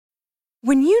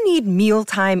When you need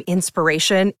mealtime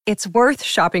inspiration, it's worth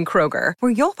shopping Kroger,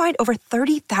 where you'll find over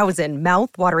 30,000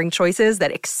 mouth-watering choices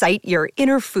that excite your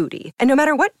inner foodie. And no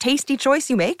matter what tasty choice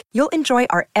you make, you'll enjoy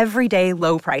our everyday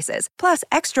low prices, plus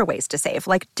extra ways to save,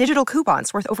 like digital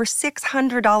coupons worth over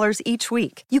 $600 each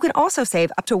week. You can also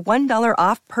save up to $1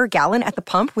 off per gallon at the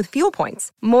pump with fuel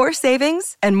points. More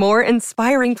savings and more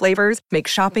inspiring flavors make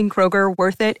shopping Kroger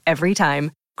worth it every time.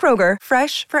 Kroger,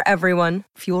 fresh for everyone.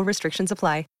 Fuel restrictions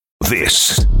apply.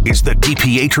 This is the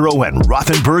DiPietro and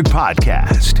Rothenberg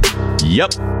podcast.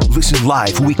 Yep. Listen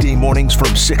live weekday mornings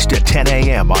from 6 to 10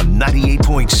 a.m. on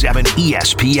 98.7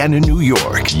 ESPN in New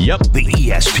York. Yep. The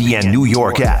ESPN New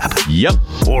York app. Yep.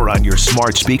 Or on your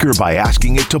smart speaker by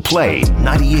asking it to play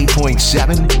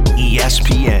 98.7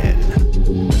 ESPN.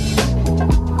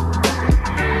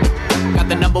 Got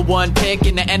the number one pick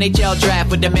in the NHL draft,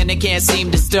 but the men they can't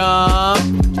seem to stump.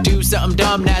 Do something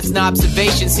dumb, that's an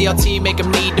observation. CLT make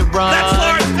them need to run. That's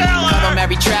Lawrence Taylor! Call them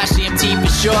every trash, CMT for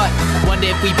short. Wonder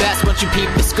if we best once you peep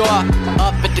the score.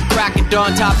 Up at the crack of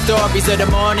dawn, top stories of the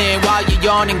morning. While you're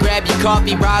yawning, grab your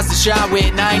coffee, rise to shine with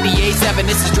 98.7.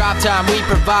 This is Drop Time. We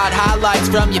provide highlights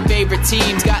from your favorite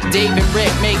teams. Got Dave and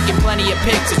Rick making plenty of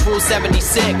picks. It's Rule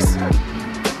 76.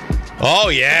 Oh,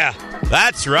 yeah.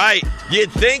 That's right.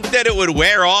 You'd think that it would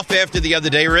wear off after the other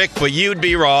day, Rick, but you'd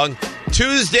be wrong.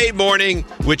 Tuesday morning,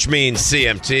 which means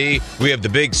CMT, we have the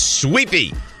big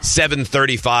sweepy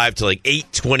 7:35 to like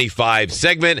 8:25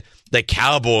 segment. The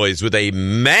Cowboys with a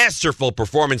masterful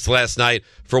performance last night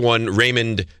for one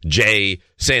Raymond J.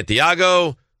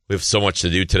 Santiago. We have so much to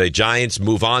do today. Giants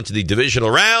move on to the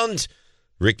divisional round.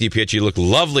 Rick DiPietro, you look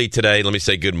lovely today. Let me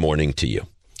say good morning to you.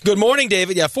 Good morning,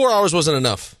 David. Yeah, 4 hours wasn't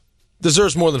enough.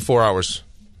 Deserves more than 4 hours.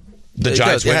 The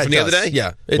Giants win from the other day?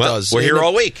 Yeah, it does. We're here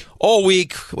all week. All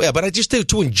week. Yeah, but I just do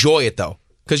to enjoy it, though.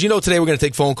 Because, today we're going to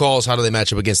take phone calls. How do they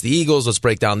match up against the Eagles? Let's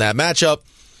break down that matchup.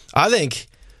 I think,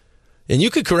 and you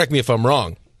could correct me if I'm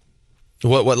wrong,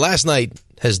 what last night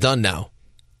has done now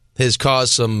has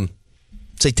caused some,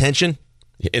 say, tension.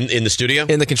 In the studio?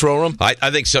 In the control room?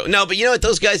 I think so. No, but you know what?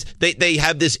 Those guys, they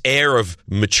have this air of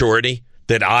maturity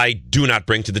that I do not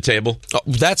bring to the table. Oh,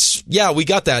 we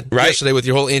got that yesterday with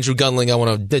your whole Andrew Gunling. I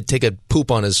want to take a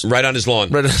poop on his... Right on his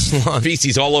lawn. Right on his lawn.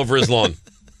 Feces all over his lawn.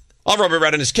 I'll rub it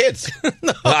right on his kids.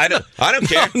 No. I don't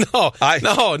care. No.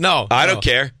 I don't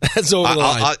care. That's over the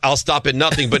line. I'll stop at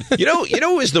nothing. But you know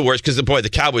who is the worst? Because the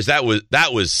Cowboys, that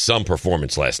was some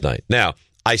performance last night. Now,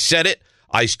 I said it.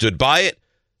 I stood by it.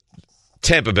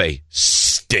 Tampa Bay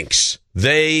stinks.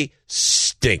 They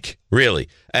stink, really.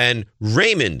 And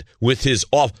Raymond with his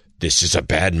off, this is a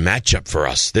bad matchup for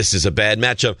us. This is a bad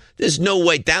matchup. There's no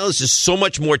way. Dallas is so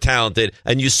much more talented,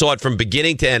 and you saw it from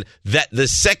beginning to end. That the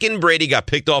second Brady got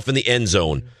picked off in the end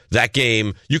zone, that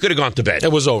game, you could have gone to bed.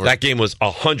 It was over. That game was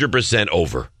 100%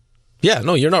 over. Yeah,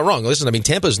 no, you're not wrong. Listen,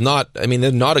 Tampa's not,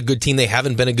 they're not a good team. They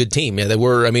haven't been a good team. Yeah, they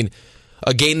were,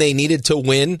 a game they needed to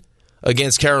win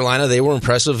against Carolina. They were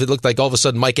impressive. It looked like all of a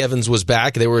sudden Mike Evans was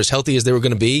back. They were as healthy as they were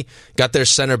going to be. Got their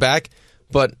center back.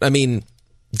 But,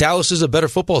 Dallas is a better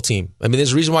football team.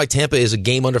 There's a reason why Tampa is a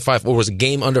game under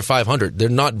 500. They're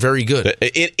not very good.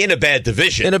 In a bad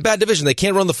division. In a bad division. They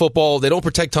can't run the football. They don't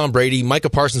protect Tom Brady. Micah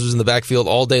Parsons was in the backfield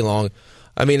all day long.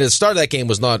 The start of that game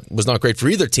was not great for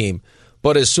either team.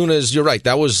 But as soon as, you're right,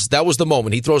 that was the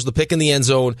moment. He throws the pick in the end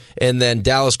zone, and then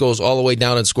Dallas goes all the way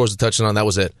down and scores the touchdown. That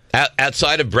was it.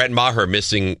 Outside of Brett Maher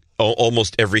missing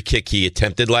almost every kick he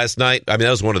attempted last night, that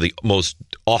was one of the most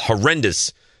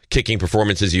horrendous kicking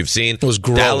performances you've seen. It was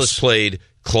gross. Dallas played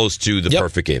close to the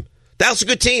perfect game. Dallas is a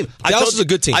good team. Dallas is a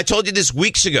good team. I told you this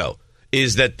weeks ago,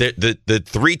 is that the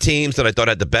three teams that I thought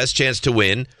had the best chance to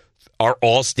win are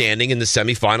all standing in the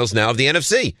semifinals now of the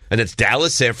NFC. And it's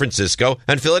Dallas, San Francisco,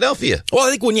 and Philadelphia. Well, I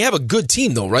think when you have a good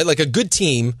team, though, right? Like a good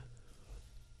team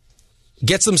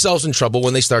gets themselves in trouble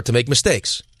when they start to make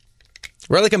mistakes.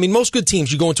 Right? Most good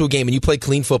teams, you go into a game and you play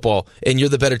clean football and you're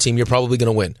the better team, you're probably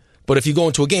going to win. But if you go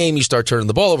into a game, you start turning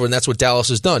the ball over, and that's what Dallas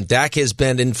has done. Dak has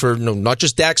been in for not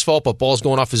just Dak's fault, but balls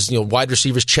going off his wide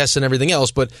receivers' chests and everything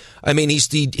else. But,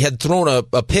 he had thrown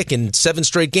a pick in 7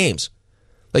 straight games.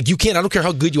 I don't care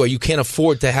how good you are, you can't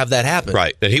afford to have that happen.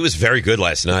 Right. And he was very good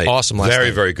last night. Awesome last night.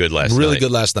 Very, very good last night. Really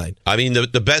good last night.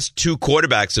 The best two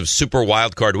quarterbacks of Super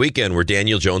Wildcard Weekend were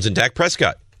Daniel Jones and Dak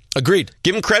Prescott. Agreed.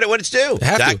 Give him credit when it's due.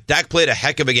 Dak played a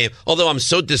heck of a game, although I'm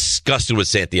so disgusted with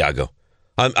Santiago.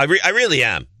 I really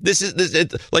am. This is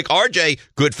like RJ,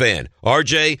 good fan.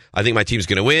 RJ, I think my team's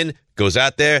going to win. Goes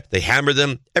out there, they hammer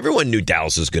them. Everyone knew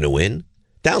Dallas was going to win.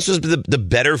 Dallas was the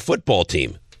better football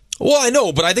team. Well, I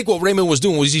know, but I think what Raymond was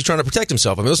doing was he's trying to protect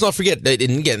himself. Let's not forget, and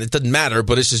again, it doesn't matter,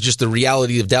 but this is just the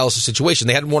reality of Dallas' situation.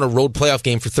 They hadn't won a road playoff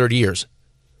game for 30 years.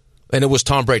 and it was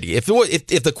Tom Brady. If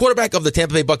the quarterback of the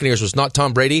Tampa Bay Buccaneers was not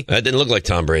Tom Brady, that didn't look like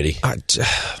Tom Brady.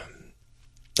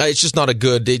 It's just not a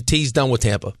good. He's done with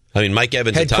Tampa. I mean, Mike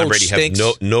Evans and Tom Brady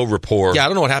have no rapport. Yeah, I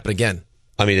don't know what happened again.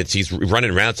 I mean, he's running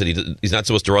around that he's not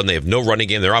supposed to run. They have no running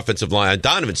game. Their offensive line.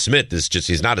 Donovan Smith is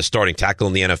he's not a starting tackle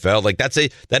in the NFL. Like that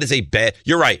is a bad.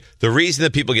 You're right. The reason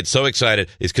that people get so excited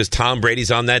is because Tom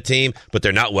Brady's on that team, but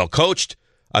they're not well coached.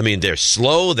 I mean, they're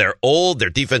slow, they're old, their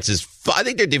defense is. I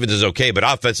think their defense is okay, but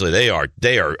offensively they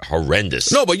are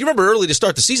horrendous. No, but you remember early to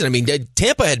start the season. I mean,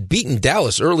 Tampa had beaten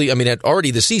Dallas early. I mean, had already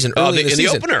the season early in the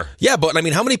season. The opener. Yeah, but I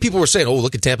mean, how many people were saying, "Oh,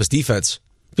 look at Tampa's defense.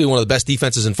 It's been one of the best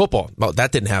defenses in football." Well,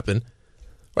 that didn't happen.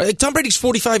 Right? Like, Tom Brady's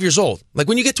 45 years old. Like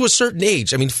when you get to a certain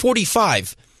age, I mean,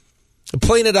 45,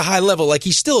 playing at a high level, like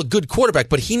he's still a good quarterback,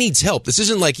 but he needs help. This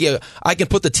isn't like I can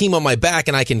put the team on my back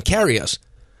and I can carry us.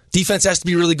 Defense has to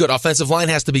be really good. Offensive line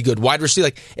has to be good. Wide receiver,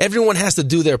 like everyone has to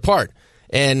do their part.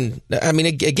 And I mean,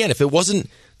 again, if it wasn't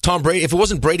Tom Brady, if it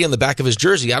wasn't Brady on the back of his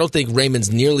jersey, I don't think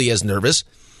Raymond's nearly as nervous,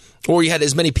 or he had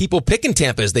as many people picking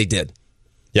Tampa as they did.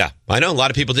 Yeah, I know a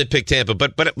lot of people did pick Tampa,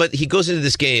 but he goes into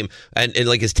this game and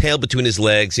like his tail between his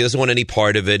legs. He doesn't want any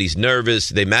part of it. He's nervous.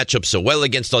 They match up so well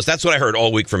against us. That's what I heard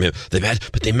all week from him.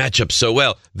 They match up so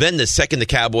well. Then the second the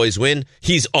Cowboys win,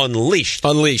 he's unleashed.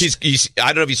 He's I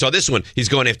don't know if you saw this one. He's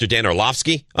going after Dan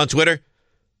Orlovsky on Twitter.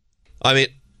 I mean,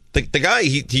 the guy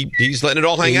he's letting it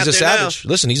all hang out there. He's a savage. Now.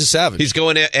 Listen, he's a savage. He's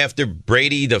going after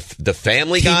Brady, the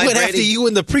family guy. He went Brady. after you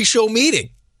in the pre-show meeting.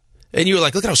 And you were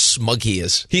like, look at how smug he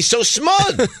is. He's so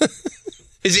smug.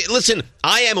 Listen,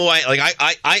 I am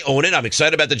I own it. I'm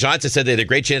excited about the Giants. I said they had a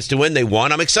great chance to win. They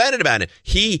won. I'm excited about it.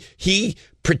 He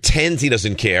pretends he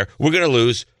doesn't care. We're going to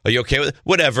lose. Are you okay with it?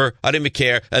 Whatever. I didn't even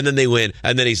care. And then they win.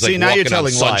 And then he's like now walking you're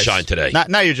telling on sunshine lies. today.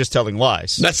 Now you're just telling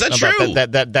lies. That's not true.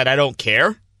 That I don't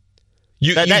care.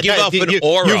 You give off an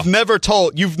aura. You've never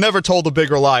told a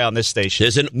bigger lie on this station.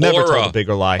 There's an never aura. Told a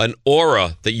bigger lie. An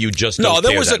aura that you just don't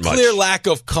care there was that a clear much. lack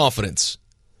of confidence.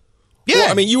 Yeah,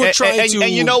 well, I mean, you were trying to...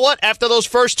 And you know what? After those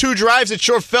first two drives, it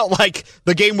sure felt like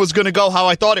the game was going to go how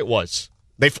I thought it was.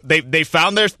 They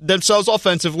found themselves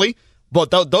offensively,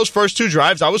 but those first two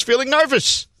drives, I was feeling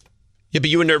nervous. Yeah, but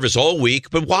you were nervous all week.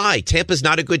 But why? Tampa's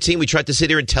not a good team. We tried to sit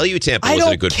here and tell you Tampa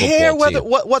wasn't a good football team. I don't care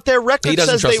what their record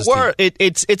says they were.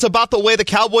 It's about the way the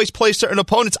Cowboys play certain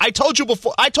opponents. I told you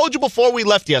before we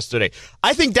left yesterday.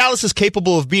 I think Dallas is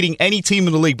capable of beating any team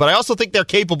in the league, but I also think they're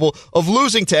capable of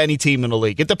losing to any team in the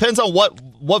league. It depends on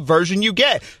what version you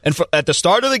get. And at the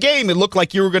start of the game, it looked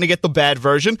like you were going to get the bad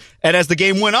version, and as the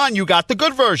game went on, you got the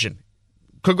good version.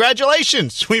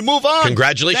 Congratulations. We move on.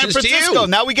 Congratulations San Francisco. to you.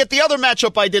 now we get the other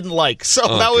matchup I didn't like. So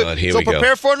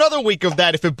prepare for another week of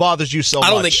that if it bothers you so much.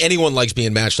 I don't think anyone likes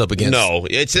being matched up against. No,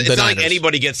 it's not like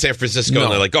anybody gets San Francisco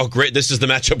and they're like, oh, great, this is the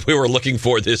matchup we were looking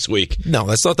for this week. No,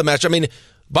 that's not the match. I mean,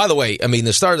 by the way,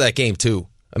 the start of that game, too.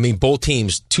 I mean, both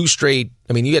teams, two straight.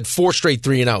 I mean, you had 4 straight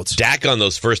 3-and-outs. Dak on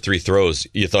those first 3 throws,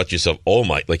 you thought to yourself, oh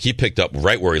my, like he picked up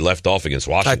right where he left off against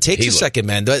Washington. It takes a second,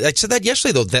 man. I said that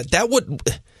yesterday, though.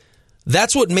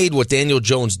 That's what made what Daniel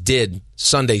Jones did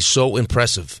Sunday so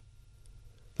impressive.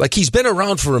 Like, he's been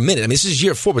around for a minute. I mean, this is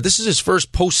year 4, but this is his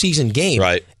first postseason game.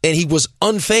 Right. And he was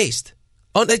unfazed.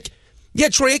 Troy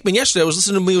Aikman yesterday, I was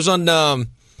listening to him. He was on...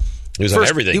 he was on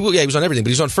everything. He was on everything, but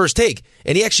he was on First Take.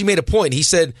 And he actually made a point. He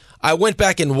said, I went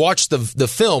back and watched the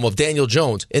film of Daniel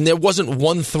Jones, and there wasn't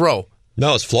one throw.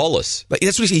 No, it's flawless. Like,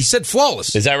 that's what he said,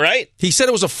 flawless. Is that right? He said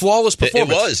it was a flawless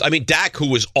performance. It was. I mean, Dak, who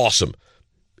was awesome.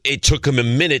 It took him a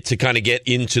minute to kind of get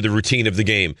into the routine of the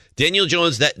game. Daniel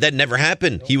Jones, that never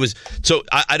happened. He was so.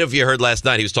 I don't know if you heard last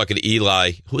night. He was talking to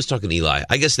Eli. Who was talking to Eli?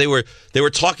 I guess they were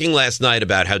talking last night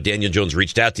about how Daniel Jones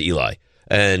reached out to Eli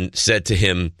and said to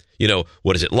him,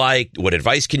 what is it like? What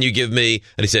advice can you give me?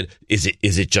 And he said, is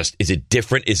it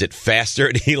different? Is it faster?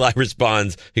 And Eli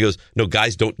responds, he goes, no,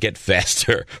 guys don't get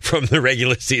faster from the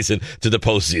regular season to the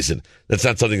postseason. That's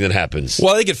not something that happens.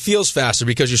 Well, I think it feels faster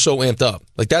because you're so amped up.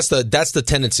 Like that's the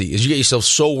tendency is you get yourself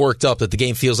so worked up that the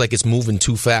game feels like it's moving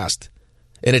too fast.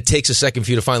 And it takes a second for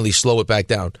you to finally slow it back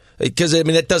down. Because,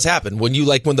 that does happen. When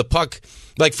the puck,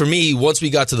 like for me, once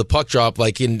we got to the puck drop,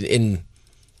 like in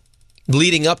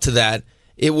leading up to that,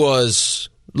 it was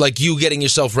like you getting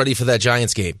yourself ready for that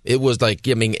Giants game. It was like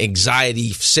anxiety,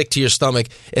 sick to your stomach,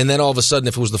 and then all of a sudden,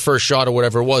 if it was the first shot or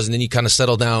whatever it was, and then you kind of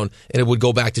settle down, and it would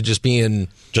go back to just being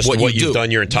what you've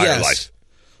done your entire life.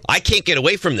 I can't get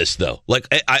away from this, though. Like,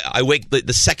 I wake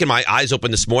the second my eyes open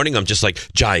this morning, I'm just like,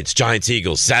 Giants,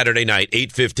 Eagles, Saturday night,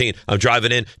 8:15. I'm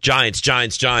driving in, Giants.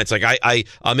 Like,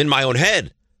 I'm in my own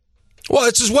head. Well,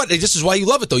 this is why you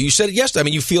love it, though. You said it yesterday. I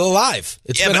mean, you feel alive.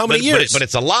 It's been how many years? But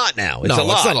it's a lot now. It's a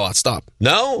lot. It's not a lot. Stop.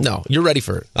 No? No, you're ready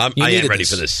for it. I am ready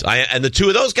for this. And the two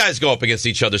of those guys go up against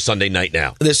each other Sunday night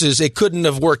now. It couldn't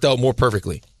have worked out more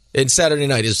perfectly. And Saturday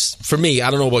night is, for me,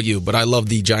 I don't know about you, but I love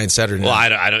the Giants Saturday night.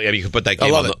 Well, I don't. You can put that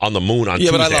game on the moon on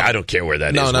Tuesday. But I don't care where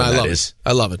that is. No, I love it.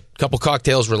 I love it. Couple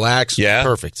cocktails, relax. Yeah.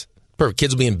 Perfect.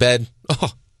 Kids will be in bed.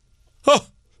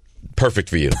 Perfect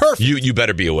for you. Perfect. You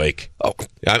better be awake. Oh,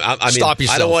 I mean, stop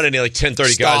yourself. I don't want any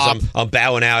 10:30 guys. I'm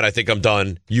bowing out. I think I'm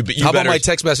done. How about my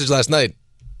text message last night?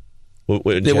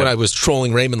 When I was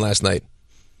trolling Raymond last night.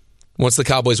 Once the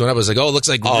Cowboys went up, I was like, "Oh, looks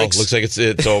like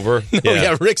it's over."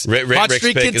 Rick's hot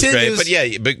streak continues. Is great. But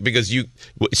yeah, because you.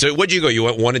 So what'd you go? You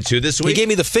went 1 and 2 this week. He gave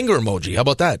me the finger emoji. How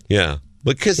about that? Yeah,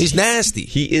 because he's nasty.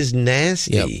 He is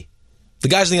nasty. Yep. The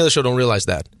guys on the other show don't realize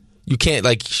that. You can't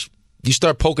you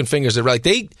start poking fingers. They're like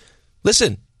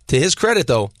listen. To his credit,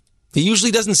 though, he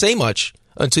usually doesn't say much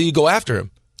until you go after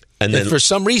him. And then for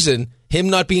some reason, him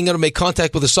not being able to make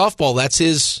contact with a softball, that's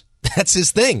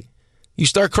his thing. You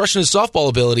start crushing his softball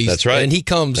abilities. That's right. And he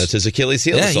comes. That's his Achilles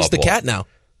heel. Yeah, he's the cat now.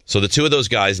 So the two of those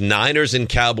guys, Niners and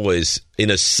Cowboys,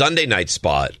 in a Sunday night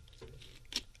spot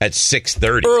at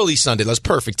 6:30. Early Sunday. That's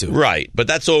perfect, too. Right. But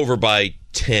that's over by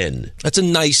 10. That's a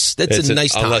nice time.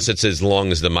 Unless it's as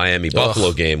long as the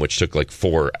Miami-Buffalo game, which took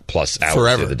 4+ hours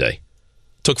forever. the other day.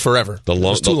 Took forever. It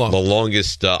was too long. The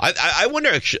longest. I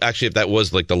wonder actually if that was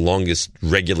the longest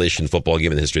regulation football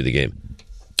game in the history of the game.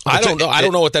 I don't know. I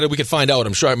don't know what that is. We could find out.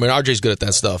 I'm sure. I mean, RJ's good at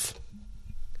that stuff.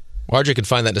 RJ can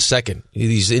find that in a second.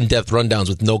 These in-depth rundowns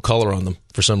with no color on them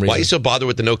for some reason. Why are you so bothered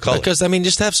with the no color? Because,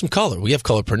 just have some color. We have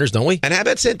color printers, don't we? And how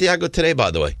about Santiago today,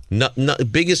 by the way?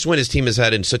 Biggest win his team has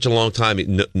had in such a long time.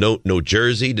 No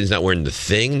jersey. He's not wearing the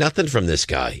thing. Nothing from this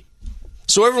guy.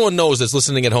 So everyone knows that's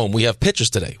listening at home. We have pictures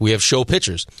today. We have show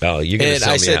pictures. Oh, you're going to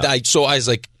sell me out. I was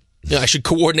like, I should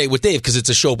coordinate with Dave because it's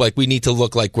a show we need to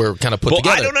look like we're kind of put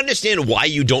together. I don't understand why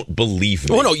you don't believe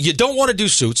me. Well, no, you don't want to do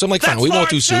suits. I'm like, fine, we won't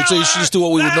do suits. So you should just do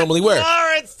what we would normally wear.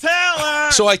 Lawrence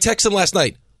Taylor. So I text him last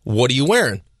night. What are you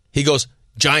wearing? He goes,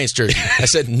 Giants jersey. I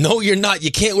said, no, you're not.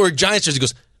 You can't wear a Giants jersey. He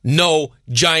goes, no,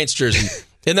 Giants jersey.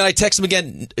 And then I text him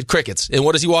again, crickets. And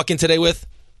what does he walk in today with?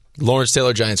 Lawrence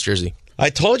Taylor Giants jersey.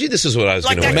 I told you this is what I was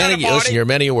going to wear. Listen, you're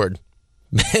many a word.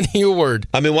 Many a word.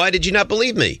 I mean, why did you not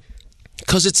believe me?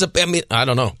 Because I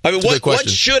don't know. What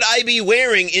should I be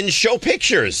wearing in show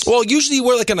pictures? Well, usually you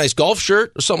wear a nice golf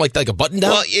shirt or something like a button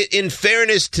down. Well, in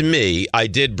fairness to me, I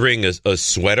did bring a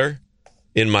sweater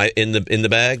in the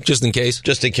bag. Just in case?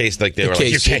 Just in case they were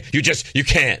like, you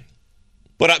can't.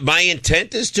 But my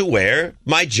intent is to wear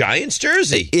my Giants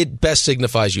jersey. It best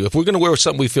signifies you. If we're going to wear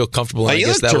something we feel comfortable in, you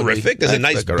look terrific. There's a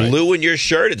nice blue in your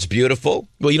shirt. It's beautiful.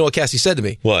 Well, you know what Cassie said to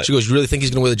me? What? She goes, you really think he's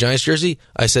going to wear the Giants jersey?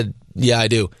 I said, yeah, I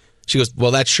do. She goes,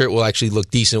 well, that shirt will actually look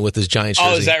decent with his Giants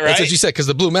jersey. Oh, is that right? That's what she said, because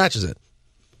the blue matches it.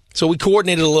 So we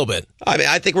coordinated a little bit.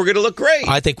 I think we're going to look great.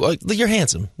 I think, you're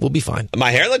handsome. We'll be fine.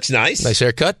 My hair looks nice. Nice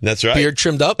haircut. That's right. Beard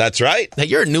trimmed up. That's right. Hey,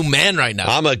 you're a new man right now.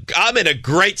 I'm in a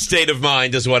great state of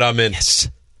mind is what I'm in. Yes.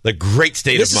 The great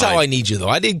state of mind. This is how I need you, though.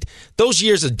 I think those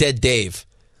years of dead Dave,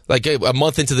 a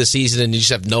month into the season, and you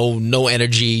just have no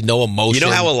energy, no emotion. You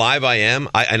know how alive I am?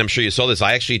 And I'm sure you saw this.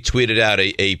 I actually tweeted out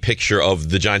a picture of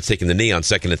the Giants taking the knee on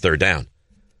 2nd and 3rd down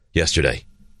yesterday.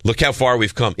 Look how far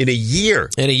we've come. In a year.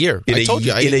 I told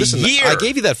you. Listen, year. I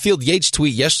gave you that Field Yates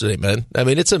tweet yesterday, man.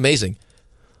 It's amazing.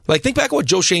 Think back on what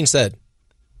Joe Shane said.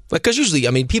 Because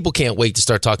usually, people can't wait to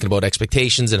start talking about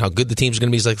expectations and how good the team's going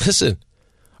to be. He's like, listen,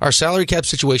 our salary cap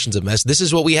situation's a mess. This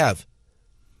is what we have.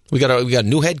 We got a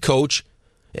new head coach,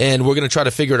 and we're going to try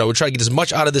to figure it out. We're trying to get as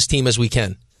much out of this team as we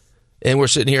can. And we're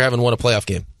sitting here having won a playoff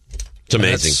game. It's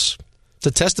amazing. It's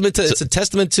a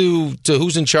testament to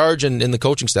who's in charge and the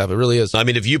coaching staff. It really is.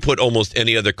 If you put almost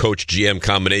any other coach GM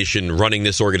combination running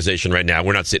this organization right now,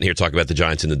 we're not sitting here talking about the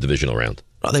Giants in the divisional round.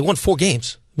 Oh, they won 4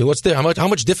 games. What's there? How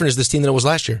much different is this team than it was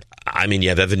last year? You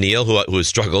have Evan Neal who has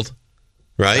struggled,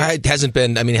 right? It hasn't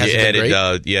been. Been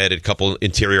great. You added a couple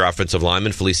interior offensive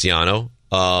linemen, Feliciano,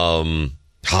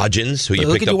 Hodgins, who you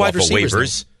picked up off of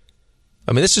waivers.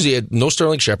 This is no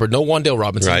Sterling Shepard, no Wan'Dale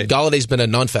Robinson. Right. Galladay's been a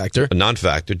non-factor.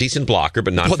 Decent blocker,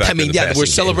 but non-factor. We're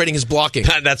celebrating his blocking.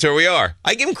 That's where we are.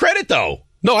 I give him credit, though.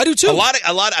 No, I do too. A lot.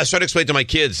 I started to explain to my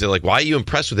kids, they're like, "Why are you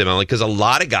impressed with him?" I'm like, "Because a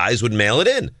lot of guys would mail it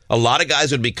in. A lot of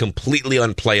guys would be completely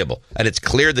unplayable, and it's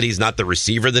clear that he's not the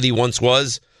receiver that he once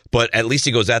was. But at least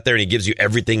he goes out there and he gives you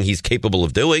everything he's capable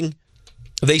of doing."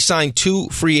 They signed 2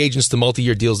 free agents to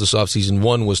multi-year deals this offseason.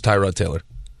 One was Tyrod Taylor.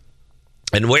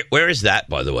 And where is that,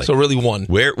 by the way? So really one.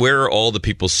 Where are all the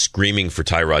people screaming for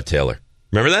Tyrod Taylor?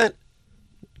 Remember that?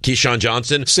 Keyshawn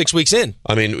Johnson. 6 weeks in.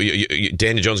 I mean,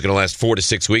 Daniel Jones is going to last 4 to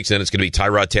 6 weeks, and then it's going to be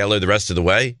Tyrod Taylor the rest of the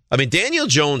way. I mean, Daniel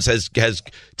Jones has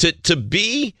to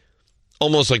be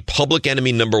almost like public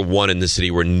enemy number one in the city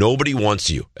where nobody wants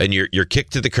you and you're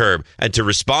kicked to the curb, and to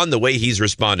respond the way he's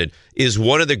responded is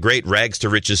one of the great rags to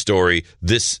riches story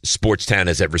this sports town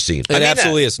has ever seen. It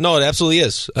absolutely is. No, it absolutely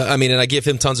is. I mean, and I give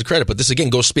him tons of credit, but this again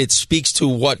it speaks to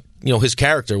what, his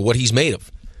character, what he's made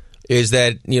of, is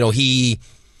that,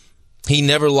 he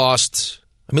never lost.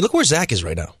 I mean, look where Zach is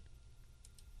right now.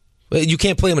 You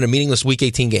can't play him in a meaningless Week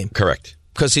 18 game. Correct.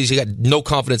 Because he's got no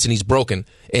confidence and he's broken.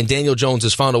 And Daniel Jones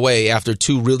has found a way after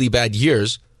 2 really bad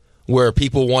years where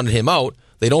people wanted him out.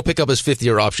 They don't pick up his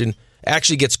 5th-year option,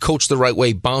 actually gets coached the right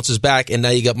way, bounces back, and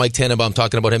now you got Mike Tannenbaum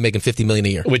talking about him making $50 million a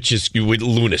year. Which is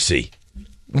lunacy.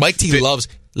 Mike T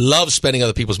loves spending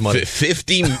other people's money.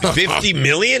 $50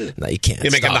 million? No, you can't.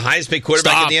 You make him the highest paid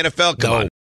quarterback in the NFL? Come on.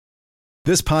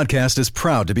 This podcast is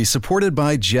proud to be supported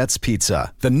by Jets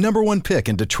Pizza, the #1 pick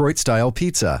in Detroit-style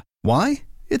pizza. Why?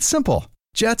 It's simple.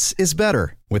 Jets is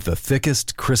better. With the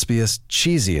thickest, crispiest,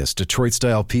 cheesiest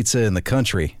Detroit-style pizza in the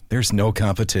country, there's no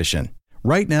competition.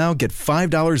 Right now, get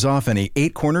 $5 off any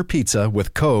 8-corner pizza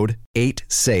with code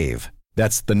 8SAVE.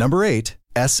 That's the number 8,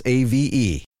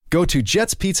 S-A-V-E. Go to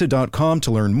jetspizza.com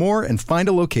to learn more and find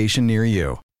a location near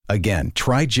you. Again,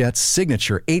 try Jet's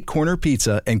signature 8-corner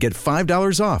pizza and get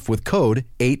 $5 off with code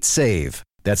 8SAVE.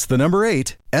 That's the number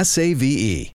 8,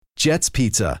 S-A-V-E. Jet's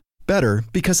Pizza. Better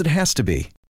because it has to be.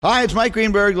 Hi, it's Mike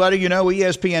Greenberg letting you know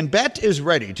ESPN Bet is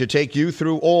ready to take you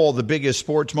through all the biggest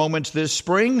sports moments this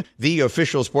spring. The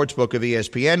official sportsbook of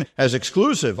ESPN has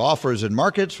exclusive offers and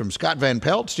markets from Scott Van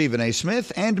Pelt, Stephen A.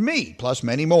 Smith, and me, plus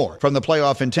many more. From the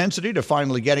playoff intensity to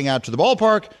finally getting out to the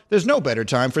ballpark, there's no better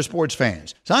time for sports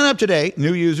fans. Sign up today.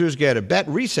 New users get a bet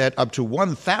reset up to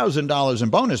 $1,000 in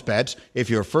bonus bets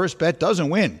if your first bet doesn't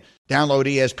win. Download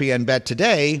ESPN Bet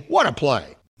today. What a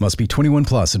play. Must be 21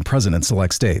 plus and present in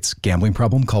select states. Gambling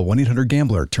problem? Call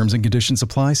 1-800-GAMBLER. Terms and conditions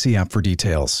apply. See app for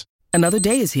details. Another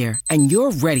day is here, and you're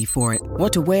ready for it.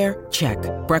 What to wear? Check.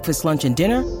 Breakfast, lunch, and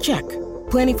dinner? Check.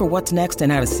 Planning for what's next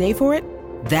and how to save for it?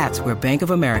 That's where Bank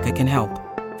of America can help.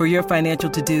 For your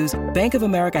financial to-dos, Bank of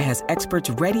America has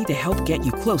experts ready to help get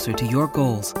you closer to your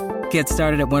goals. Get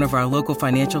started at one of our local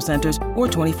financial centers or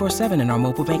 24/7 in our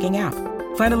mobile banking app.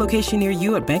 Find a location near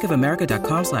you at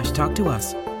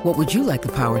bankofamerica.com/talktous. What would you like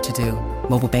the power to do?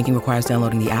 Mobile banking requires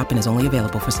downloading the app and is only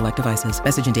available for select devices.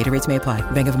 Message and data rates may apply.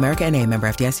 Bank of America N.A., member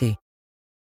FDIC.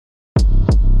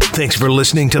 Thanks for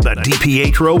listening to the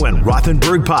DiPietro and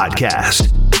Rothenberg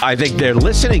podcast. I think they're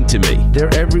listening to me.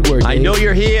 They're everywhere, Dave. I know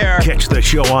you're here. Catch the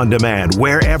show on demand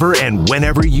wherever and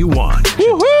whenever you want.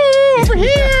 Woohoo! Over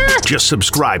here! Just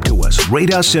subscribe to us,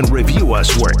 rate us, and review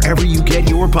us wherever you get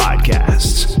your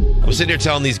podcasts. I'm sitting here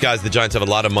telling these guys the Giants have a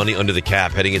lot of money under the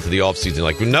cap heading into the offseason.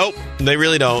 Like, nope, they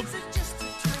really don't.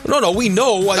 No, we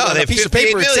know. No, on they a piece of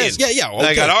paper it says. Yeah. Okay.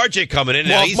 They got RJ coming in.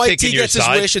 Well, if he's Mike taking T your gets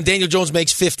side. his wish and Daniel Jones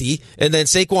makes $50, and then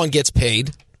Saquon gets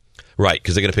paid. Right,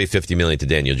 because they're going to pay $50 million to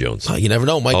Daniel Jones. You never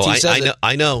know. Mike T says it.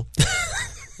 I know.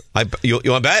 You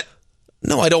want to bet?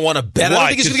 No, I don't want to bet. Why? I don't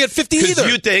think he's going to get 50 either.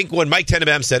 Because you think what Mike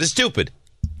Tannenbaum said is stupid.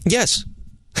 Yes.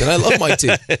 And I love Mike T.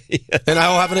 And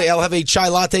I'll have a chai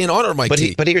latte in honor of Mike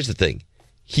T. But here's the thing.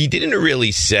 He didn't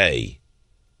really say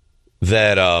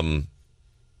that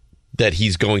that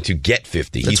he's going to get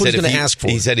 50. That's what he's going to ask for.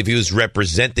 He said if he was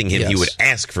representing him, he would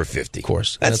ask for 50. Of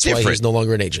course. That's why he's no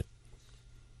longer an agent.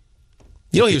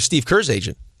 You know, he was Steve Kerr's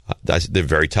agent. They're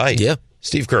very tight. Yeah.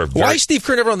 Steve Kerr. Why is Steve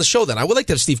Kerr never on the show then? I would like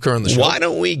to have Steve Kerr on the show. Why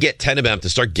don't we get Tannenbaum to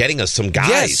start getting us some guys?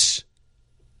 Yes.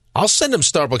 I'll send him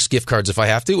Starbucks gift cards if I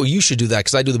have to. Or you should do that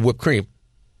because I do the whipped cream.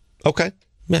 Okay.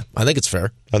 Yeah, I think it's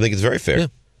fair. I think it's very fair. Yeah.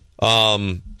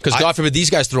 Because God forbid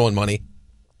these guys throw in money.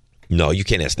 No, you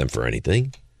can't ask them for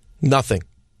anything. Nothing.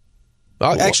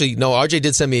 Actually, no. RJ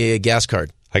did send me a gas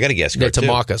card. I got a gas card too.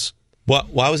 Tamakas. What?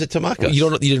 Why was it Tamakas? You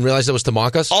didn't realize that was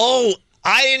Tamakas? Oh,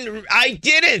 I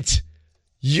didn't.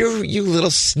 You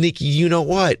little sneaky. You know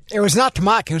what? It was not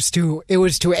Tamakas. It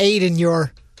was to aid in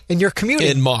your commuting.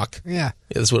 In mock. Yeah,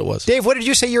 that's what it was. Dave, what did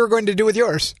you say you were going to do with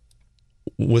yours?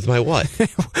 With my what?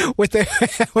 with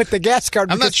the gas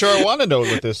card. I'm not sure I want to know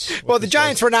what this. Well, the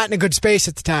Giants were not in a good space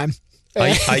at the time.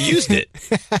 I used it.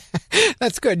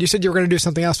 That's good. You said you were going to do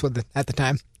something else with it at the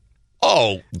time.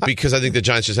 Oh, because I think the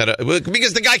Giants just had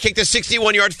because the guy kicked a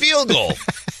 61-yard field goal.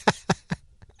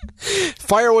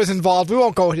 Fire was involved. We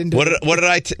won't go into What did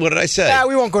I say? Yeah,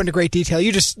 we won't go into great detail.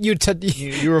 You said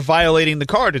you were violating the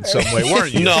card in some way,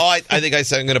 weren't you? No, I think I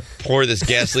said I'm going to pour this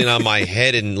gasoline on my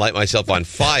head and light myself on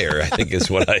fire. I think is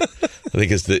what I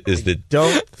think is the.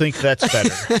 Don't think that's better.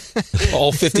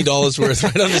 All $50 worth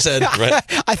right on his head. Right.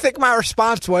 I think my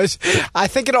response was, I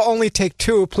think it'll only take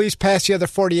 2. Please pass the other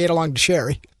 48 along to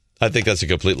Sherry. I think that's a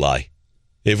complete lie.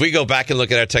 If we go back and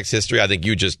look at our text history, I think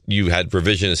you had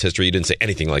revisionist history. You didn't say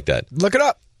anything like that. Look it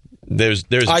up. There's.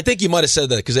 I think you might have said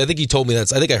that because I think you told me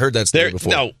that. I think I heard that story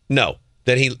before. No.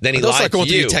 Then he Don't lied start going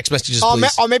to through you. your text messages,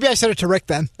 please. Maybe I said it to Rick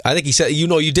then. I think he said,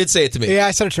 you did say it to me. Yeah,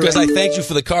 I said it to Rick. Because I thanked you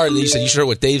for the card, and you said, you should heard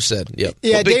what Dave said. Yep.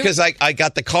 Yeah, well, because I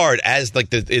got the card as like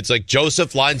it's like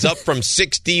Joseph lines up from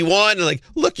 61 and like,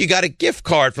 look, you got a gift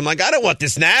card from I don't want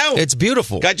this now. It's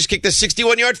beautiful. Guy just kicked a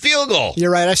 61-yard field goal. You're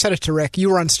right. I said it to Rick.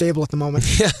 You were unstable at the moment.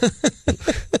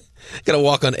 Got to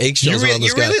walk on eggshells around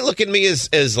this guy. You really look at me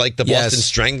as like the Boston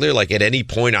Strangler? Like at any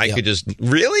point I could just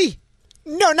really.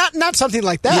 No, not something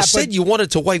like that. You said you wanted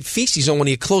to wipe feces on one of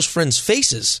your close friends'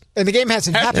 faces. And the game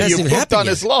hasn't happened. You pooped on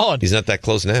his lawn. He's not that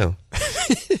close now.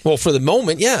 Well, for the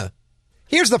moment, yeah.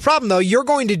 Here's the problem, though. You're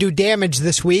going to do damage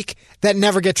this week that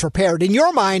never gets repaired. In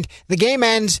your mind, the game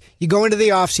ends, you go into the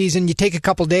offseason, you take a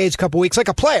couple days, couple weeks, like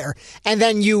a player, and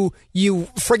then you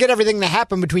forget everything that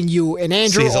happened between you and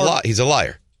Andrew. See, he's a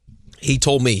liar. He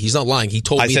told me. He's not lying. He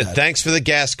told me I said, that. thanks for the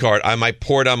gas card. I might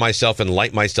pour it on myself and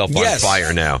light myself on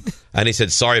fire now. And he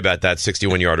said, sorry about that.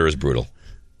 61-yarder is brutal.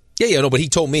 Yeah, no, but he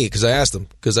told me because I asked him.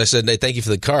 Because I said, hey, thank you for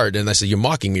the card. And I said, you're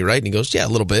mocking me, right? And he goes, yeah, a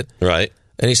little bit. Right.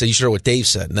 And he said, you should hear what Dave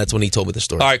said. And that's when he told me the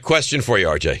story. All right, question for you,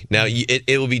 RJ. Now,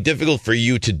 it will be difficult for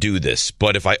you to do this,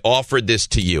 but if I offered this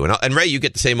to you, and Ray, you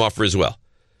get the same offer as well.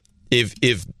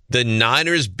 If the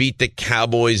Niners beat the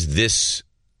Cowboys this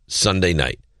Sunday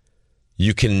night,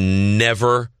 you can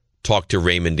never talk to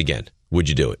Raymond again. Would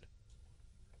you do it?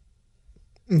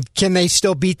 Can they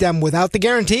still beat them without the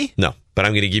guarantee? No, but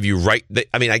I'm going to give you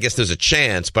I guess there's a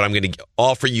chance, but I'm going to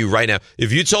offer you right now.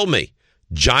 If you told me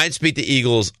Giants beat the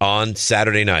Eagles on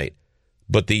Saturday night,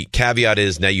 but the caveat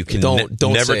is now you can don't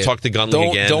never talk to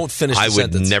Gunling again. Don't finish the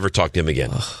sentence. I would never talk to him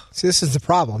again. See, this is the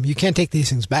problem. You can't take these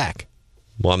things back.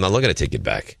 Well, I'm not looking to take it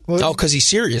back. Well, because he's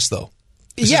serious, though.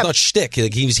 It's not shtick.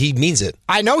 Like, he means it.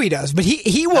 I know he does, but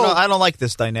he will. I don't like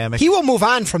this dynamic. He will move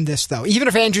on from this, though. Even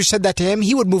if Andrew said that to him,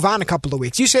 he would move on a couple of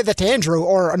weeks. You say that to Andrew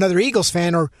or another Eagles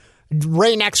fan or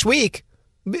Ray next week,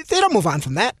 they don't move on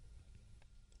from that.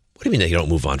 What do you mean they don't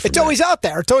move on from It's always out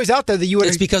there. It's always out there that you would.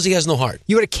 It's because he has no heart.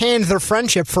 You would have canned their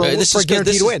friendship for a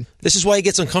guarantee to win. This is why he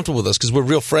gets uncomfortable with us, because we're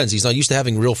real friends. He's not used to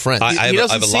having real friends. I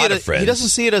have a lot of friends. He doesn't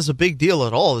see it as a big deal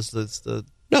at all.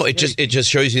 No, it just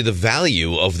shows you the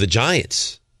value of the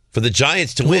Giants. For the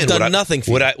Giants to win, nothing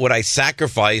for would I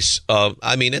sacrifice?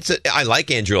 I like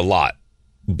Andrew a lot,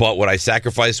 but would I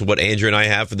sacrifice what Andrew and I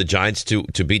have for the Giants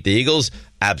to beat the Eagles?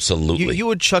 Absolutely. You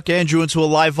would chuck Andrew into a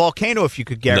live volcano if you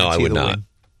could guarantee I would the not. win.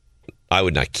 I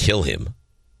would not kill him.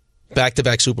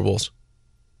 Back-to-back Super Bowls.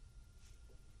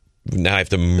 Now I have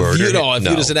to murder him.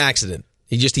 If it was an accident.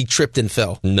 He tripped and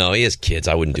fell. No, he has kids.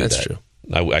 I wouldn't do that. That's true.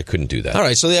 I couldn't do that. All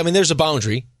right, so there's a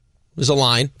boundary. There's a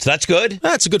line. So that's good.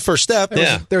 That's a good first step.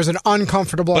 There's an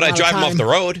uncomfortable But I amount drive of him time. off the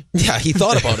road. Yeah, he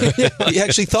thought about it. He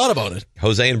actually thought about it.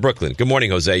 Jose in Brooklyn. Good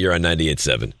morning, Jose. You're on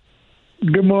 98.7.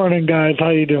 Good morning, guys.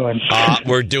 How you doing?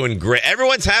 We're doing great.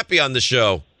 Everyone's happy on the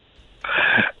show.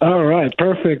 All right,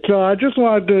 perfect. So I just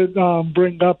wanted to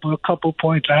bring up a couple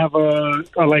points. I have a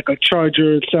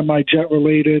Charger semi-jet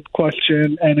related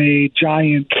question and a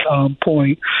Giants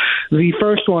point. The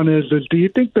first one is do you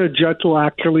think the Jets will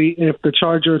actually, if the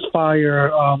Chargers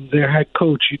fire their head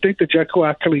coach, you think the Jets will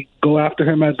actually go after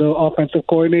him as the offensive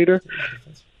coordinator?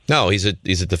 No, he's a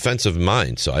defensive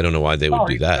mind, so I don't know why they would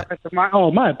do that.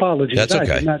 My apologies. That's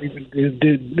okay. I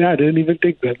didn't even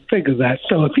think of that.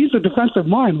 So if he's a defensive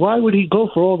mind, why would he go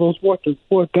for all those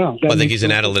fourth downs? I think he's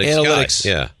an analytics guy.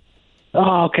 Yeah.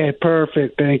 Oh, okay,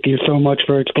 perfect. Thank you so much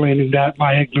for explaining that.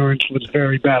 My ignorance was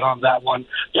very bad on that one.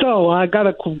 So I got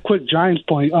a quick Giants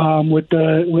point.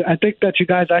 I think that you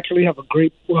guys actually have a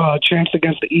great chance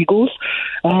against the Eagles.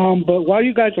 But while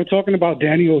you guys are talking about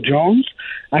Daniel Jones,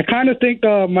 I kind of think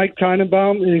Mike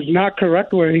Tannenbaum is not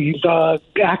correct where he's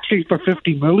asking for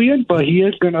 $50 million, but he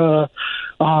is gonna.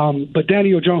 But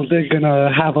Daniel Jones is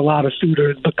gonna have a lot of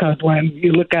suitors because when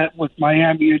you look at with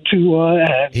Miami and Tua,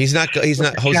 and he's not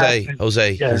Jose.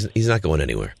 Yeah. He's not going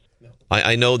anywhere.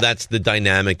 I know that's the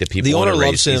dynamic that people. The owner want to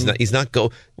loves raise. him. He's not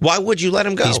go. Why would you let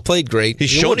him go? He's played great. He's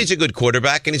shown he's a good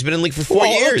quarterback, and he's been in the league for 4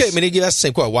 years. Okay, I mean, that's the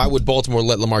same question. Why would Baltimore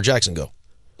let Lamar Jackson go?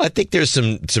 I think there's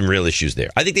some real issues there.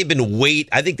 I think they've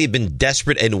been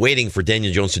desperate and waiting for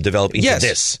Daniel Jones to develop into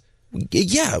this.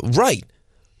 Yeah, right.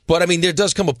 But, I mean, there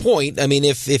does come a point. I mean,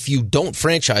 if you don't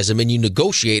franchise him and you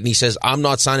negotiate and he says, I'm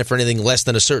not signing for anything less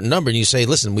than a certain number, and you say,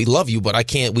 listen, we love you, but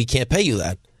we can't pay you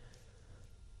that.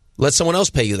 Let someone else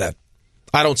pay you that.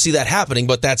 I don't see that happening,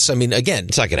 but that's, I mean, again.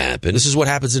 It's not going to happen. This is what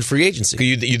happens in free agency.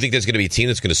 You think there's going to be a team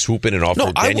that's going to swoop in and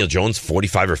offer Daniel Jones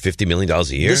 $45 or $50 million a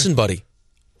year? Listen, buddy,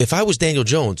 if I was Daniel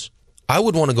Jones, I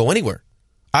would want to go anywhere.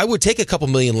 I would take a couple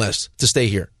million less to stay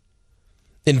here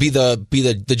and be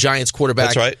the Giants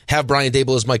quarterback. That's right. Have Brian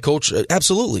Daboll as my coach.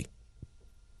 Absolutely.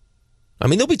 I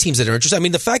mean, there'll be teams that are interested. I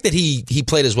mean, the fact that he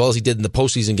played as well as he did in the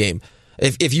postseason game,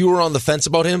 if you were on the fence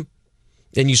about him,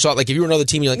 and you saw it, like, if you were another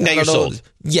team, you're like, now you're sold.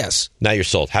 Yes. Now you're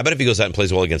sold. How about if he goes out and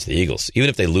plays well against the Eagles, even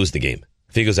if they lose the game?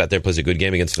 If he goes out there and plays a good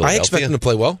game against Philadelphia? I expect him to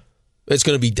play well. It's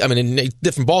going to be, I mean, a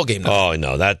different ball game now. Oh,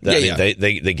 no.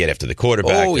 They get after the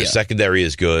quarterback. Their secondary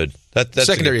is good. That's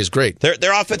secondary is great.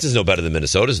 Their offense is no better than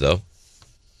Minnesota's, though.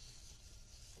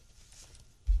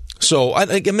 So, I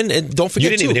mean, don't forget, you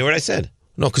didn't even hear what I said.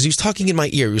 No, because he was talking in my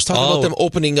ear. He was talking about them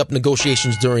opening up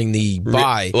negotiations during the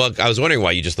bye. Well, I was wondering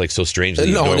why you just so strangely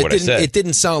ignored what I said. It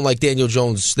didn't sound like Daniel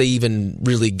Jones, they even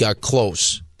really got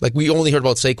close. Like, we only heard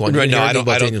about Saquon. Right, no, I don't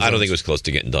think it was close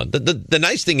to getting done. The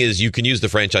nice thing is you can use the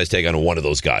franchise tag on one of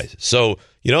those guys. So,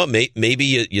 you know,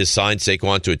 maybe you sign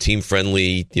Saquon to a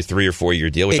team-friendly 3 or 4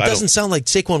 year deal. Which it doesn't sound like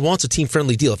Saquon wants a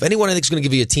team-friendly deal. If anyone I think is going to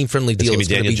give you a team-friendly deal, it's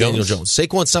going to be Daniel Jones.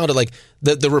 Saquon sounded like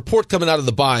the report coming out of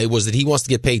the bye was that he wants to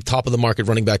get paid top-of-the-market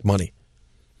running back money.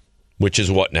 Which is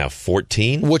what now,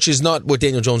 14? Which is not what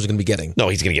Daniel Jones is going to be getting. No,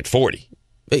 he's going to get 40.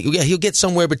 Yeah, he'll get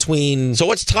somewhere between. So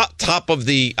what's top of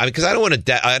the? I mean, because I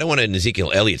don't want an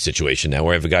Ezekiel Elliott situation now,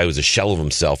 where I have a guy who's a shell of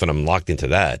himself, and I'm locked into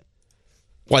that.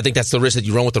 Well, I think that's the risk that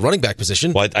you run with the running back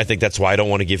position. Well, I think that's why I don't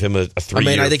want to give him a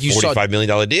 3-year, $45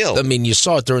 million deal. I mean, you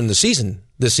saw it during the season.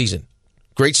 This season,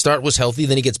 great start, was healthy,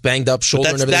 then he gets banged up, shoulder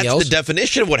and everything else. That's the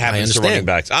definition of what happens to running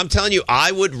backs. I'm telling you, I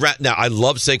would now. I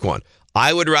love Saquon.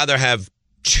 I would rather have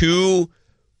 2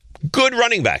 good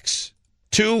running backs.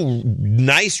 2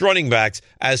 nice running backs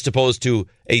as opposed to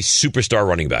a superstar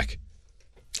running back.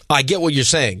 I get what you're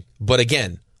saying, but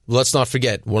again, let's not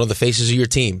forget, one of the faces of your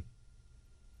team,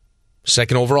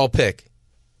 2nd overall pick,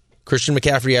 Christian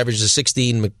McCaffrey averages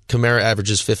 16, Kamara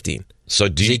averages 15. So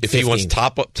if he wants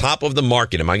top of the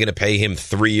market, am I going to pay him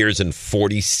 3 years and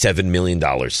 $47 million?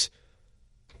 I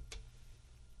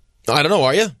don't know,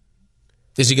 are you?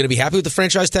 Is he going to be happy with the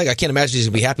franchise tag? I can't imagine he's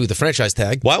going to be happy with the franchise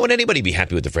tag. Why would anybody be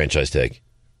happy with the franchise tag?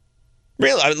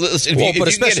 Really? Listen,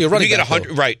 especially a running back.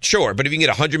 Right, sure. But if you can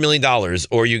get $100 million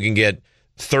or you can get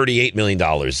 $38 million,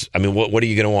 I mean, what are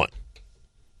you going to want?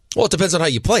 Well, it depends on how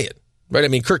you play it, right? I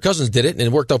mean, Kirk Cousins did it, and it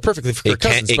worked out perfectly for Kirk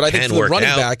Cousins. But I think for the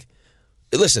running back,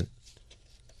 listen,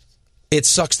 it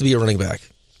sucks to be a running back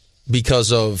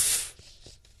because of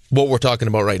what we're talking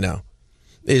about right now.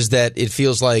 Is that it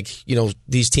feels like, you know,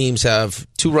 these teams have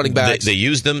 2 running backs. They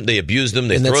use them, they abuse them,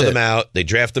 they throw them out, they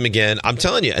draft them again. I'm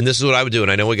telling you, and this is what I would do,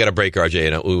 and I know we got to break,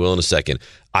 RJ, and we will in a second.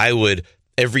 I would,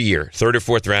 every year, 3rd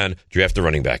or 4th round, draft a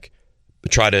running back.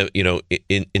 Try to, you know,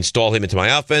 install him into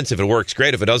my offense. If it works,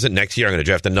 great. If it doesn't, next year I'm going to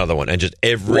draft another one. And just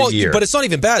every year. But it's not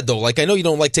even bad, though. Like, I know you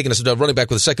don't like taking a running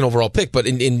back with a 2nd overall pick, but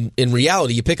in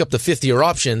reality, you pick up the 5th-year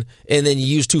option, and then you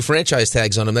use 2 franchise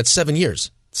tags on him. That's 7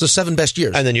 years. So 7 best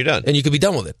years. And then you're done. And you could be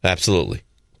done with it. Absolutely.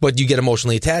 But you get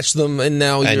emotionally attached to them, and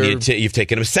now you've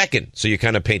taken him 2nd. So you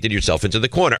kind of painted yourself into the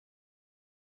corner.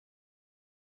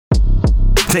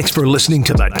 Thanks for listening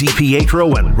to the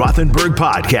DiPietro and Rothenberg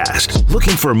podcast.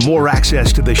 Looking for more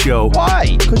access to the show?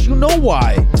 Why? Because you know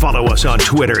why. Follow us on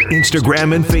Twitter,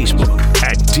 Instagram, and Facebook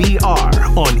at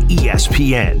DR on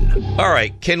ESPN. All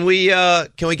right, can we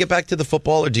get back to the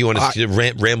football, or do you want to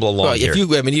ramble along here?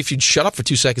 If you'd shut up for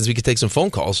 2 seconds, we could take some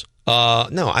phone calls.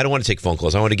 No, I don't want to take phone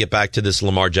calls. I want to get back to this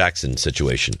Lamar Jackson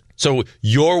situation. So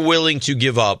you're willing to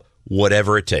give up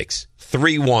whatever it takes.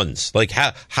 3 1s. Like,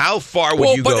 how far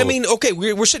would you go? But, I mean, okay,